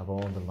and have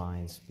all the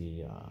lines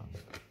be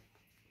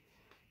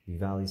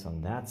valleys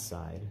on that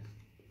side.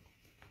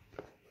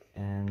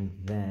 And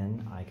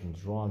then I can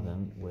draw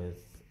them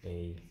with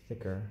a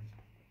thicker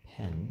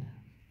pen.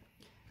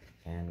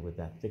 And with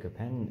that thicker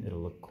pen,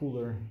 it'll look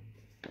cooler,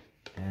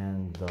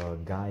 and the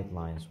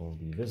guidelines won't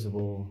be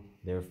visible,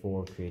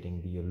 therefore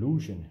creating the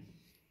illusion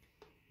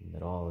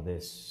that all of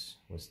this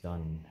was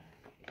done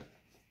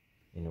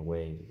in a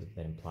way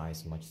that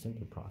implies a much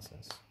simpler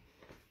process.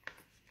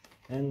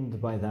 And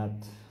by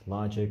that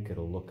logic,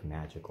 it'll look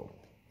magical.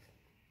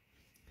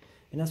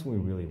 And that's what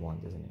we really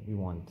want, isn't it? We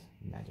want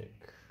magic.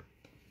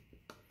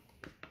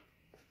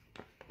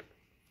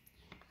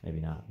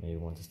 Maybe not. Maybe we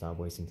want to stop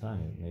wasting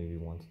time. Maybe we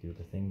want to do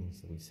the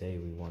things that we say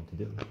we want to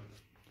do,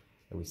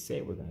 that we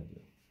say we're going to do.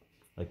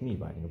 Like me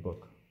writing a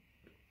book.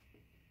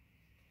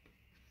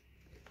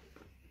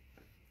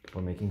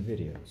 Or making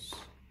videos.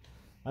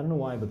 I don't know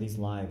why, but these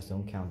lives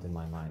don't count in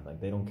my mind. Like,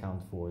 they don't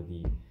count for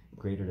the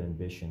greater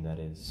ambition that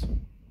is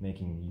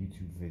making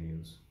YouTube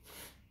videos.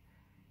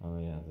 Oh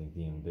yeah,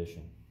 the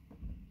ambition.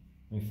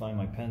 Let me find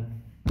my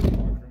pen.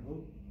 Marker.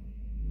 Oh.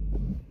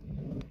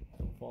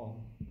 Don't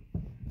fall.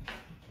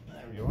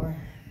 There you are.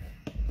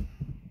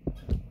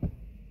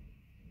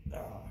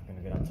 Oh, I'm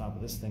gonna get on top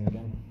of this thing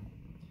again.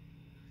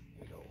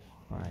 Here we go.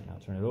 Alright, now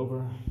turn it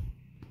over.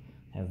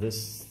 Have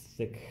this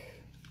thick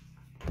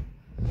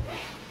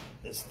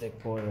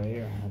boy right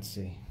here. Let's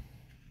see.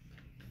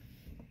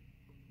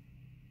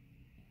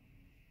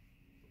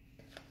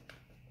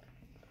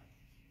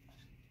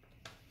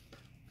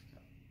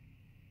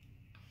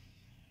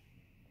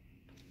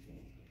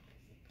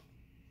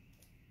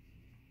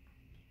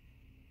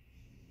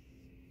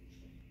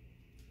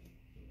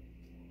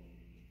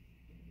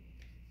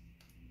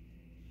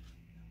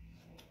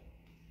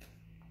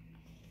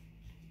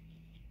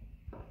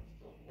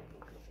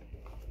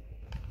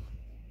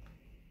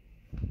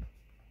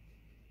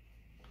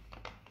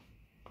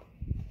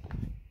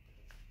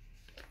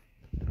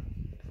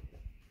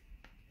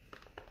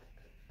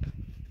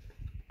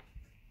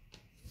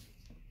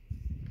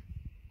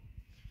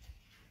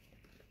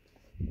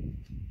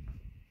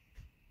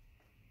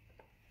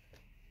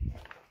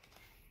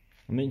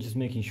 I'm just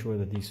making sure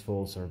that these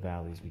folds are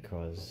valleys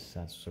because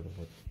that's sort of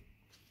what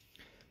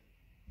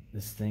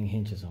this thing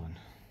hinges on.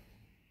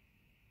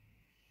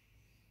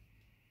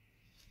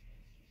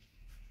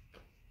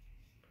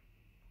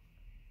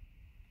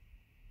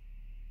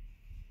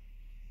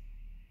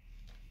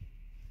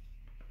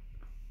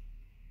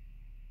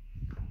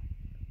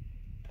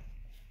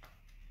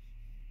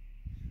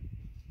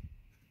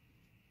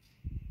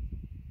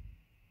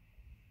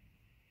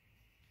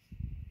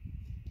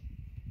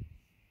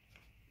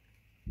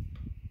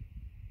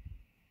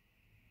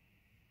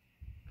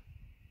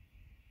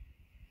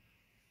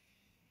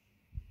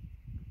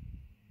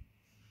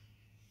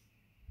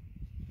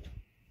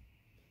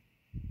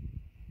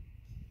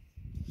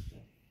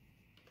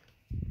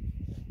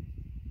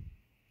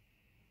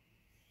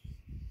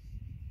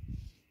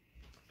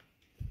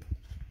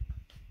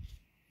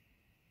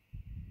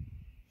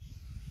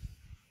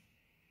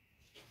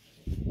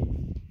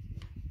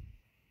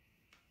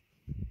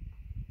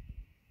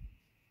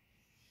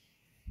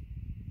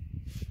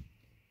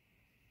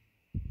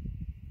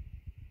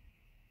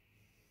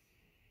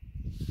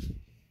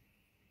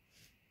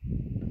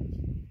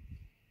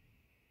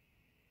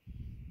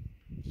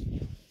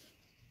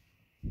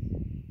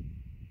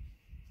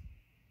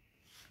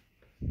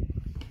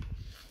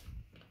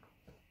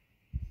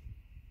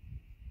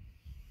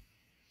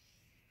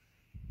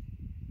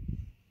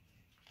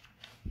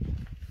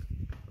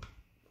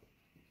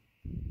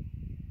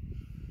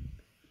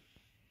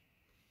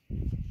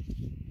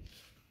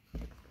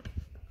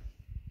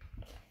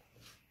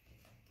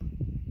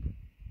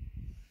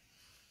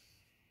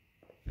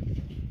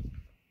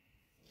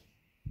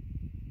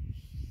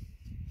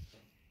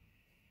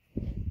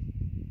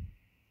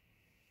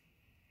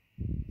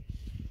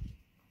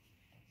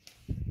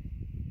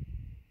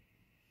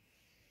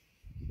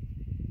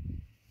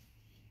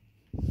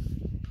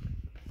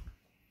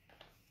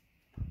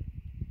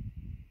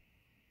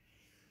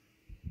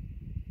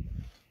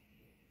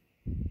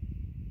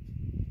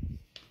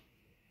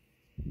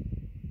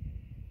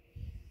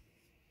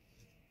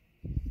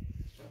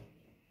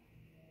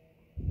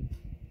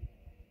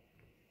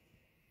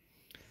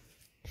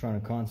 Trying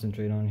to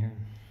concentrate on here.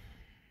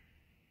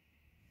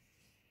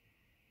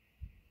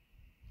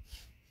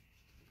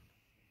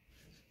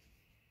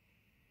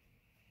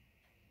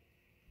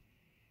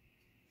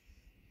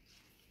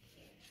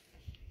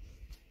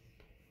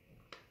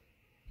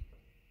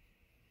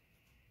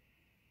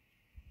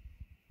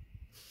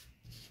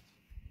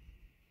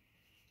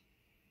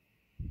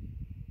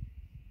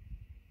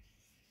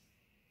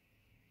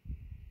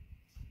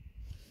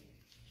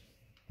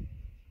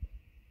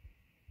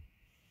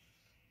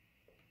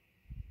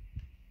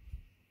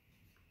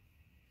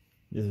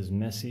 This is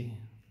messy,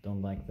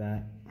 don't like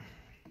that.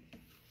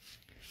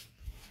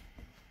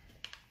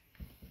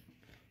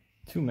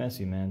 Too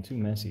messy, man, too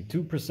messy.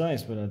 Too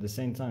precise, but at the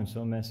same time,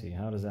 so messy.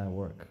 How does that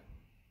work?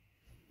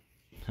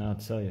 I'll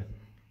tell you.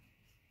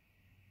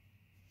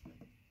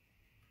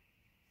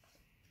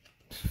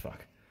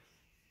 Fuck.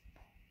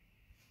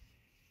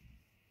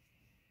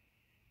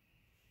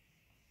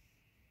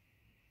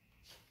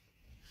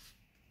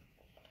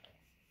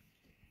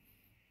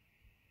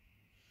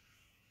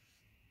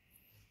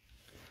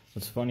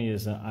 What's funny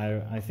is that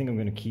I think I'm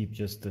gonna keep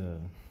just the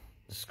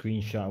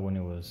screenshot when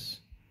it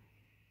was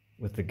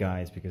with the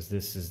guys, because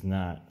this is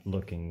not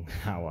looking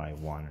how I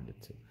wanted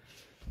it to.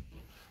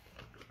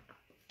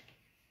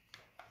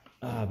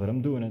 But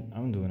I'm doing it.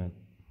 I'm doing it.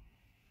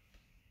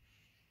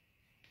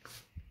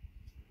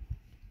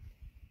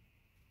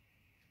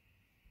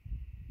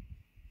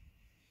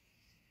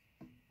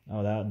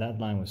 Oh, that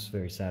line was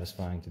very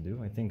satisfying to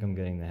do. I think I'm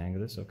getting the hang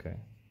of this. Okay.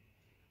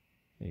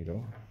 There you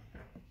go.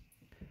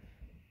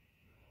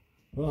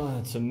 Oh,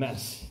 it's a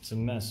mess. It's a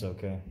mess,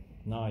 okay.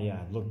 No, yeah,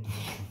 look,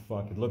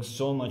 fuck, it looks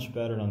so much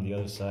better on the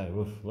other side.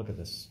 Oof, look at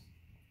this.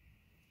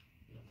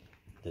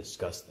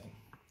 Disgusting.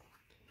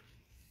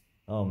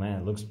 Oh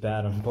man, it looks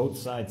bad on both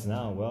sides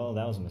now. Well,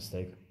 that was a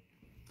mistake.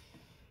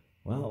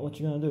 Well, what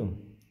you gonna do?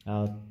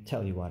 I'll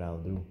tell you what I'll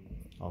do.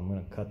 I'm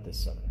gonna cut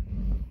this sucker.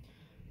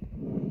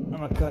 I'm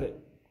gonna cut it.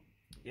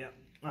 Yeah,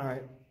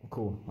 alright,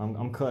 cool.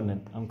 I'm cutting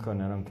it. I'm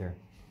cutting it, I don't care.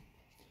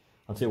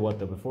 I'll tell you what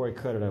though, before I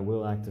cut it, I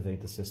will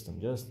activate the system.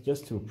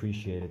 Just to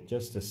appreciate it,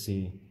 just to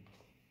see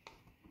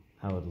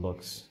how it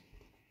looks.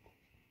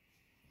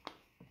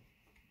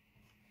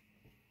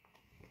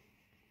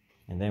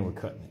 And then we're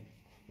cutting it.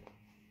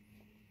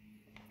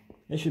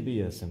 It should be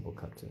a simple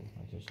cut too.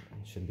 It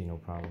should be no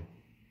problem.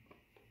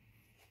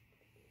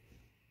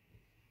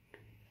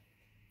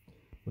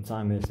 What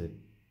time is it?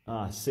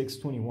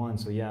 6:21,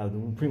 so yeah,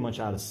 we're pretty much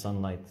out of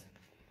sunlight.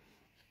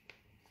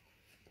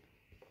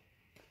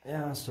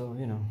 Yeah, so,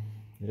 you know,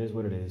 it is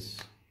what it is.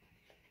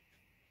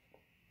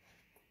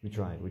 We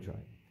tried.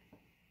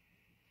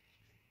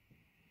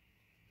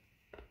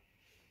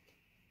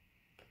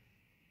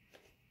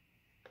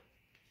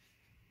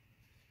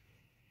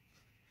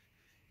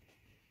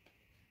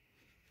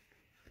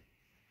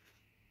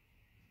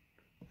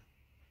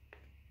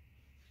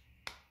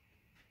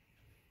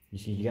 You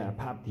see, you gotta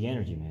pop the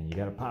energy, man. You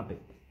gotta pop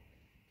it.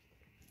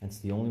 That's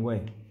the only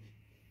way.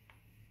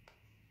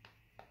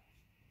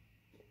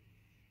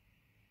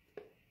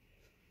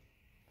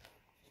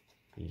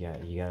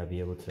 You gotta be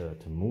able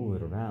to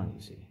move it around,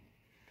 you see.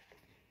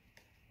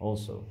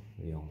 Also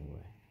the only way.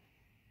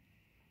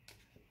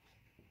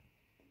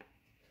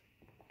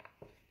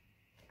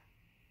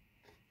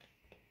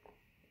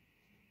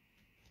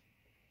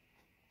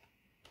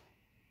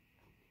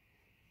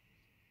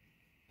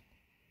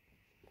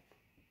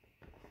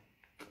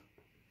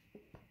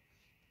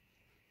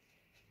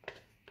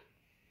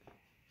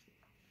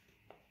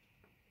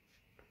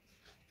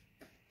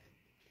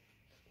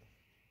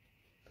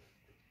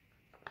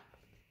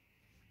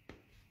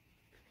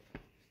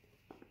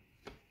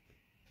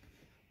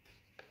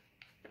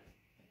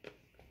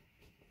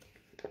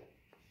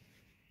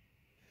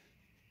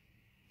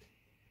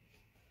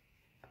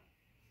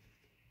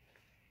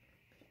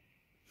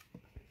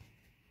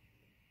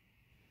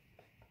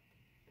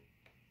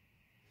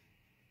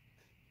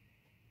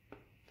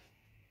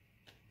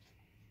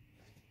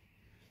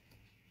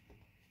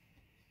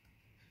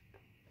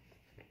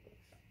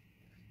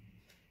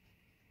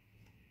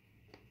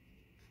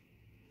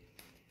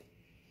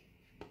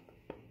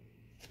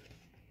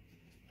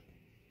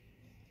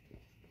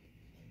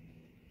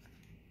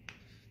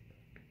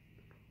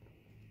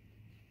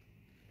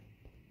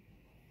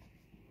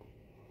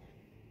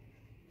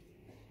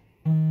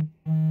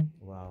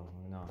 Wow,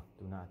 no,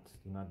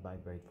 do not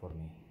vibrate for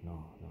me.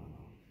 No, no,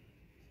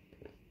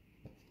 no.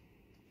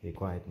 Be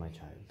quiet, my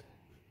child.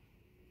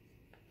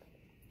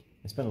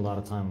 I spend a lot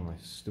of time on my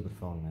stupid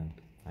phone, man.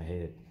 I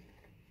hate it.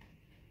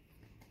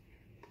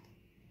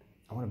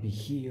 I want to be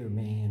here,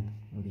 man.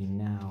 I want to be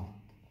now.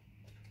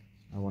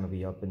 I want to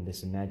be up in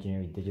this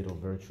imaginary digital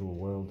virtual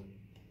world.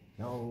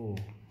 No.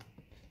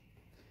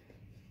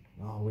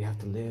 No, we have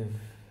to live.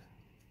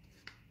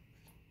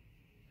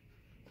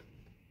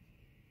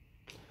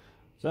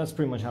 So that's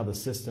pretty much how the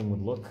system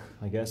would look,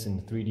 I guess,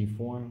 in 3D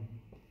form.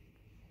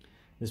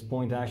 This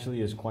point actually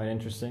is quite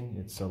interesting.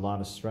 It's a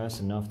lot of stress,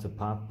 enough to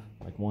pop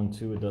like 1,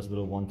 2. It does a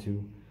little 1,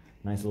 2,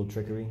 nice little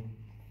trickery.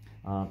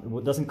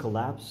 It doesn't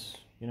collapse,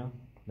 you know,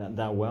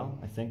 that well.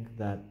 I think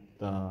that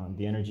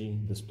the energy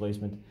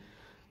displacement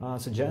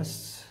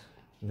suggests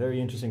very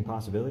interesting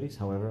possibilities.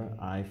 However,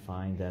 I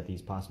find that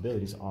these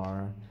possibilities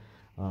are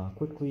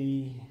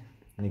quickly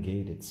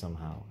negated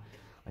somehow.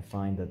 I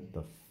find that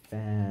the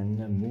fan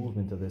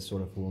movement of this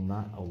sort of will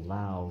not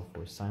allow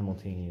for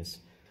simultaneous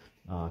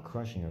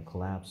crushing or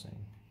collapsing.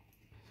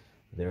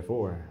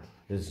 Therefore,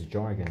 this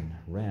jargon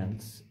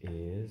rant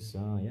is,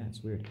 yeah,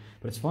 it's weird.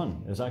 But it's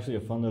fun. It's actually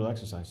a fun little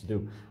exercise to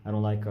do. I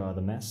don't like the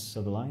mess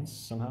of the lines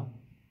somehow.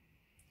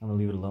 I'm going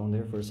to leave it alone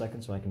there for a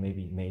second so I can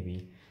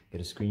maybe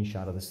get a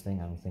screenshot of this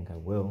thing. I don't think I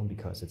will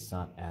because it's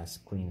not as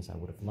clean as I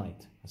would have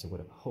liked, as I would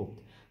have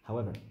hoped.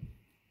 However,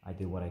 I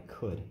did what I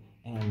could.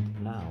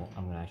 And now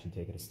I'm going to actually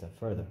take it a step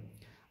further.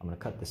 I'm going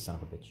to cut this son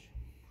of a bitch.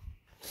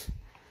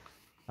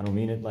 I don't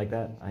mean it like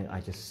that. I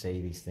just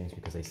say these things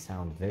because they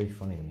sound very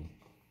funny to me.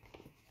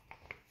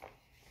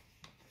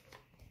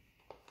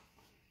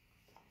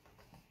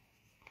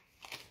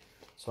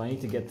 So I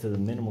need to get to the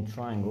minimal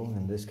triangle.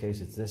 In this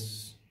case, it's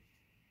this.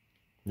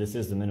 This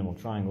is the minimal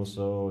triangle.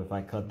 So if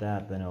I cut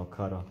that, then it'll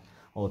cut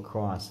all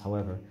across.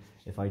 However,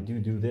 if I do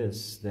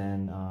this,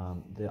 then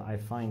I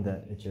find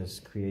that it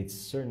just creates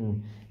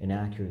certain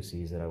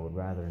inaccuracies that I would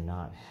rather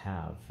not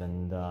have.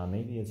 And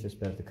maybe it's just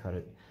better to cut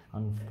it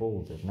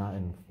unfolded, not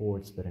in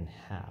fourths, but in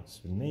halves.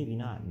 But maybe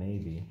not.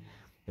 Maybe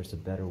there's a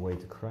better way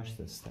to crush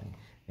this thing.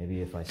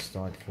 Maybe if I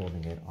start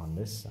folding it on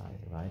this side,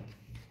 right?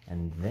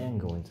 And then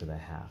go into the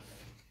half.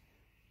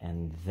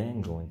 And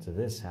then go into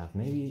this half.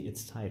 Maybe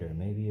it's tighter.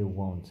 Maybe it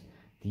won't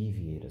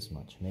deviate as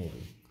much.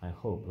 Maybe. I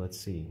hope. Let's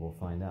see. We'll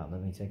find out.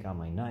 Let me take out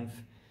my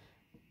knife.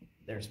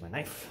 There's my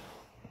knife.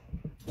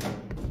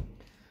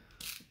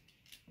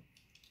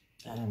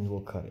 And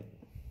we'll cut it.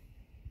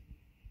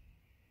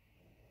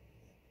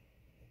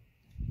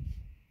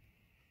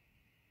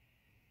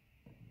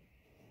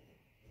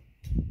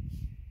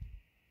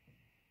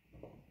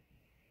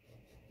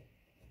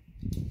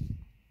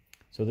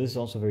 So this is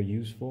also very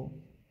useful.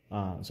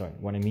 Sorry,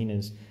 what I mean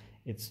is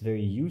it's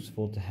very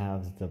useful to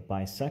have the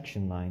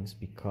bisection lines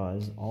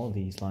because all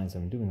these lines that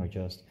I'm doing are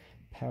just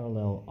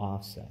parallel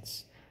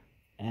offsets.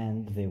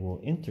 And they will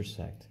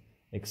intersect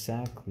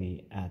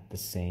exactly at the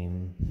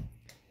same,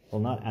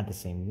 well, not at the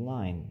same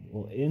line,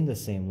 well, in the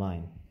same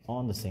line,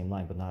 on the same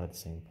line, but not at the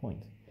same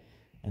point.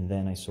 And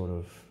then I sort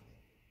of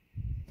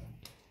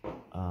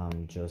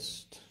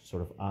just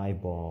sort of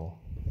eyeball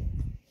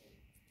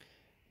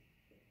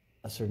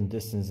a certain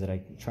distance that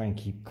I try and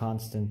keep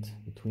constant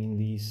between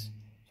these.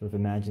 Sort of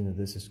imagine that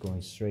this is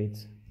going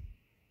straight.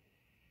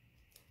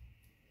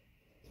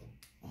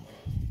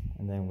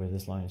 And then where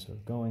this line is sort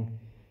of going,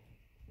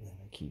 and then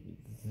I keep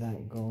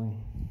that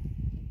going.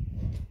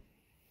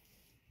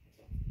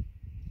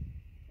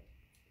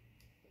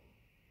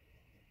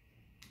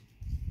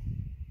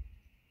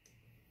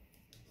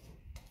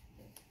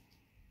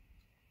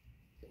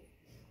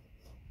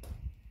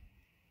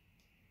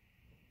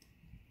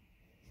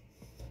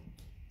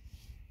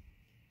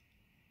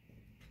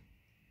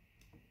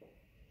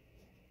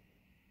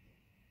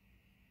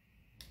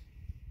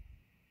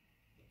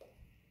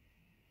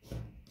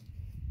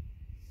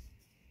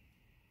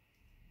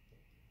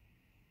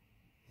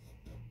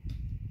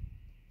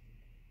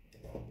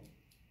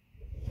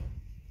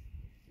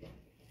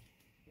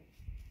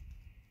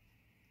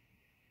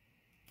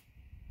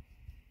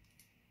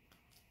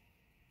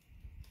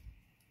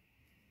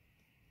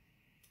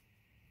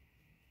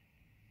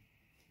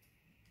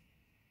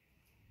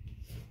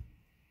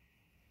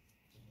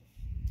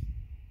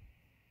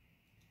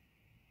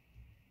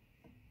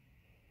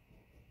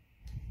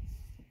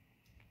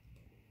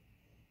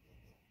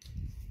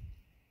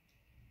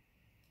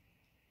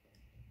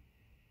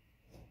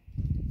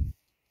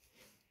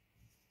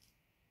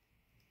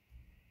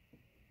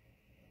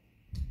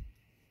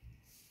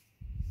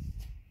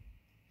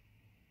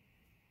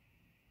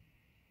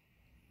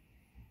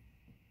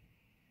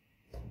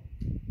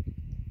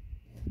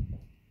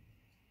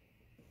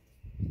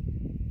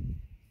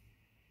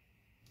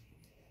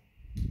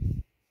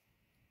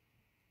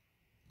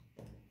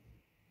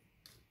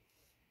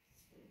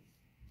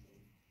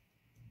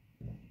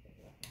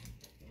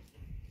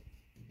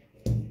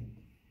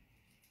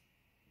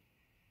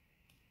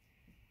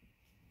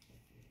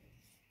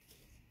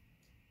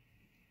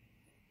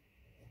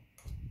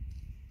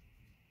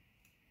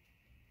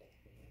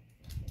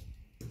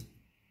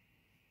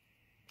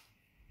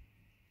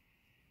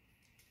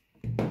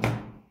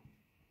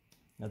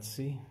 Let's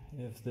see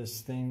if this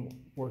thing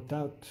worked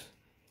out.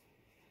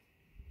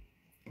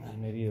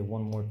 And maybe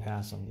one more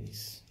pass on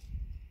these.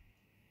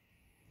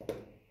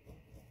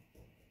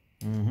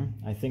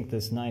 I think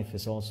this knife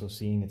is also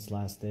seeing its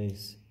last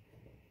days.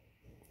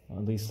 Or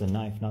at least the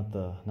knife, not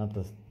the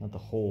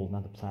hold,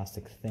 not the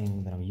plastic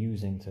thing that I'm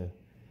using to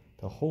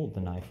hold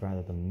the knife,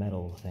 rather the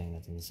metal thing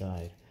that's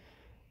inside.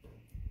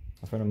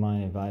 A friend of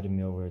mine invited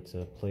me over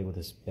to play with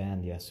his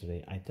band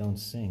yesterday. I don't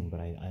sing, but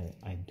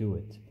I do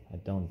it. I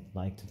don't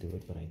like to do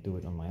it, but I do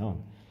it on my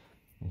own.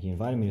 And he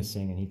invited me to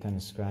sing, and he kind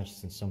of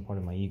scratched in some part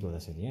of my ego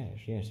that said,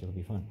 yes, it'll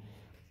be fun.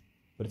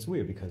 But it's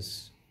weird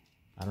because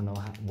I don't know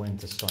when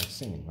to start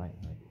singing, right?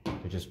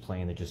 Like, they're just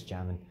playing, they're just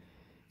jamming.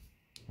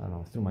 I don't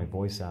know, I threw my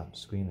voice out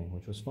screaming,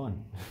 which was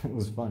fun. It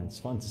was fun. It's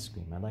fun to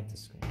scream. I like to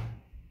scream.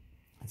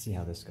 Let's see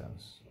how this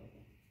goes.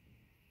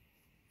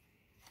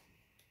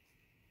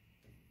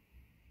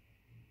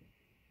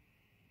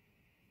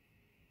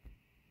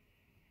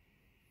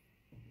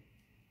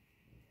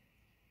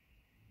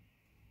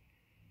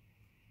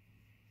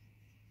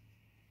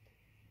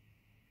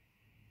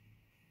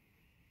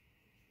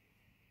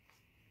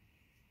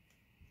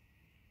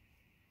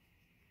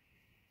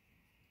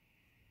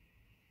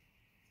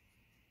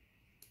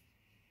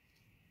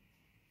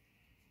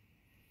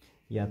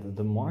 Yeah,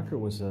 the marker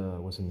was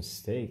a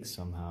mistake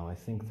somehow. I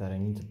think that I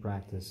need to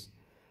practice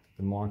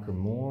the marker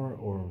more,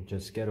 or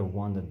just get a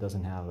one that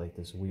doesn't have like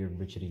this weird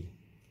rigidy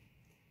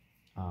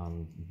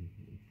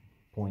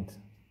point.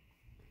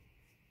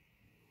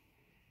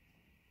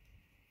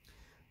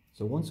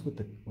 So once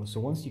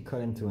you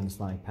cut into an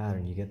Islamic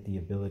pattern, you get the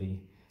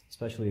ability,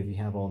 especially if you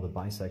have all the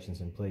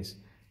bisections in place,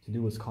 to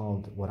do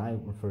what I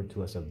refer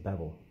to as a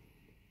bevel.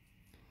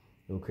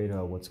 It will create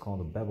what's called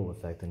a bevel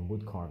effect in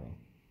wood carving.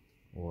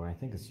 Or I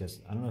think it's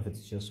just, I don't know if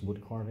it's just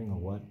wood carving or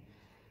what,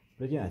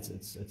 but yeah,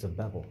 it's a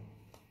bevel.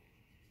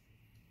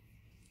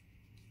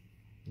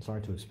 It's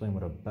hard to explain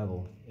what a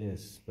bevel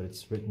is, but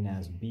it's written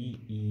as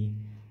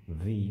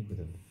B-E-V with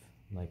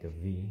like a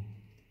V,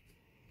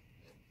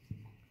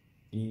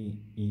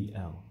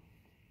 E-E-L.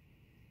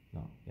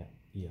 No, yeah,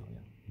 E-L, yeah,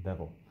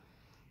 bevel.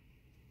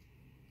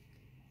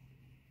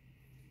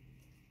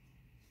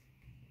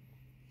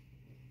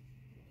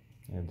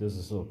 Yeah, there's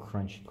this little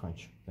crunch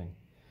thing.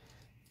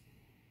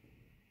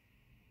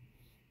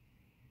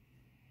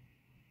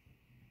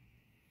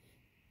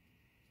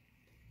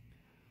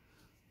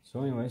 So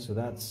anyway, so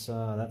that's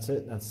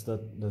it. That's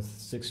the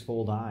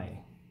six-fold eye.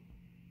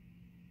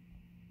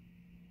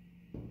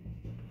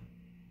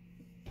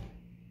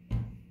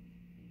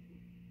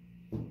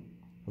 Hope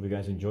you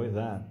guys enjoyed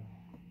that,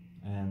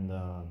 and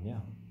yeah,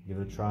 give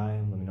it a try.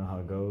 Let me know how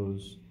it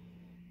goes.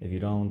 If you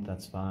don't,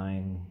 that's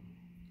fine.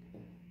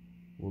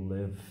 We'll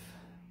live.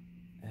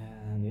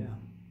 And yeah,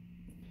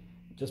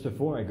 just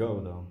before I go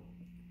though,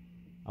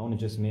 I want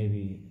to just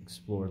maybe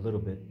explore a little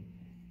bit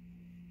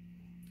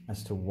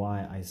as to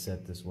why I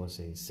said this was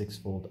a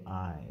six-fold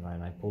eye, right?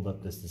 And I pulled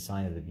up this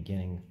design at the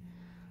beginning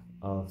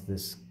of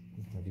this,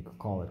 if you could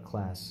call it,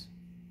 class.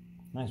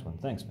 Nice one,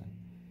 thanks, man.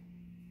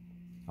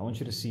 I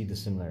want you to see the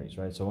similarities,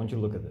 right? So I want you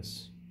to look at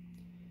this.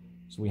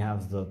 So we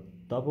have the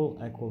double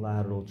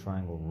equilateral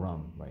triangle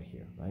rum right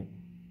here, right?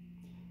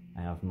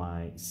 I have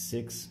my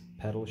 6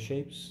 petal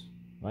shapes,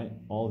 right?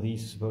 All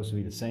these are supposed to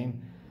be the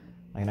same.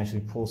 I can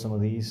actually pull some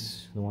of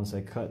these, the ones I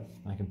cut,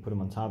 I can put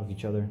them on top of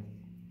each other,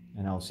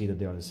 and I'll see that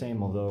they are the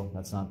same, although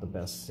that's not the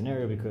best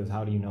scenario, because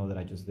how do you know that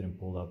I just didn't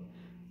pull up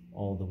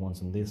all the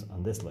ones on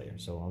this layer?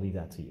 So I'll leave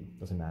that to you,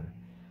 doesn't matter.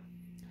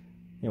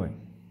 Anyway,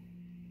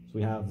 so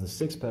we have the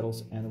 6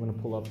 petals, and I'm going to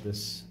pull up the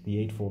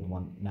 8-fold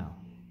one now.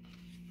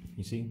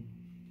 You see?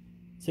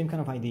 Same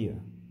kind of idea.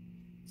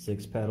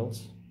 6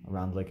 petals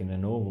around like in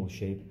an oval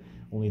shape,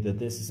 only that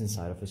this is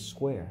inside of a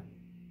square.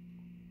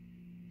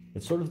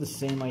 It's sort of the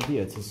same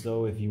idea. It's as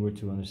though if you were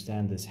to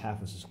understand this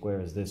half of a square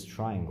as this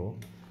triangle,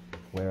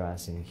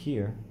 whereas in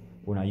here,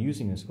 we're not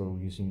using a square,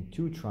 we're using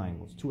 2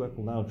 triangles, 2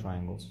 equilateral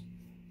triangles,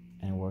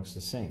 and it works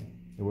the same.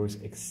 It works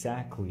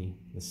exactly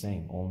the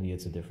same, only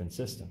it's a different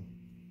system.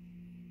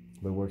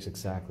 But it works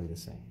exactly the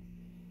same.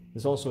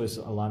 This also is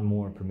a lot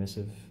more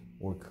permissive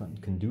or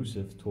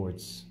conducive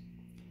towards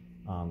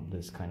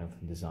this kind of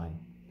design.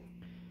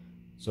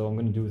 So I'm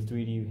going to do a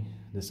 3D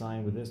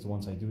design with this, the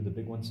ones I do, the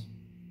big ones,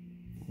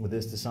 with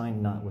this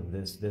design, not with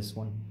this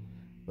one.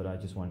 But I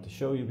just wanted to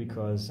show you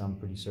because I'm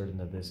pretty certain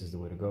that this is the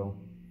way to go.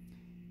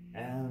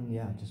 And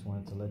yeah, just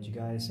wanted to let you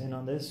guys in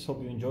on this.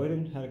 Hope you enjoyed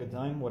it, had a good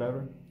time,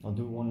 whatever. I'll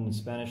do one in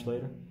Spanish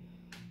later.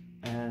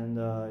 And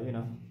you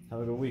know,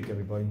 have a good week,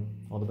 everybody.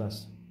 All the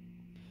best.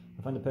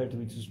 I find the pattern to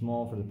be too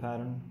small for the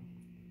pattern.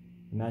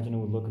 Imagine it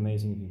would look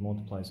amazing if you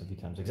multiply it a few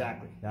times.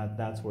 Exactly.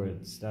 That's where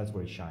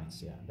it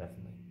shines. Yeah,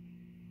 definitely.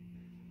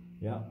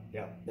 Yeah,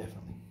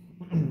 definitely.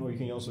 Or you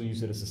can also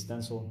use it as a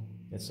stencil.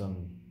 Get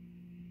some,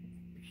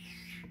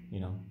 you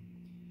know,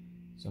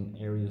 some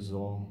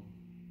aerosol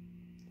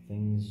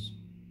things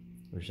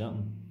or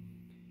something.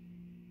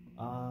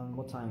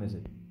 What time is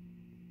it?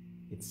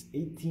 It's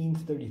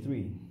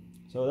 18:33.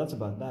 So that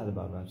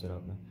about wraps it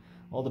up, man.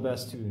 All the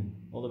best to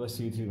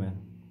you too, man.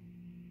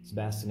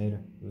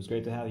 Sebastinator. It was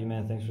great to have you,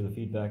 man. Thanks for the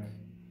feedback.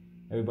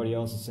 Everybody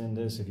else is in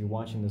this. If you're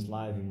watching this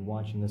live, if you're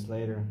watching this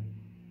later,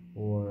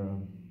 or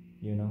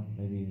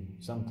maybe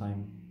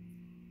sometime,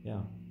 yeah,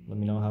 let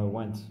me know how it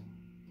went.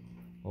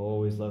 I'll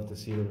always love to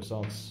see the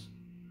results.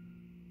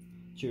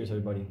 Cheers,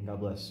 everybody. God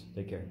bless.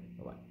 Take care.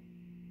 Bye-bye.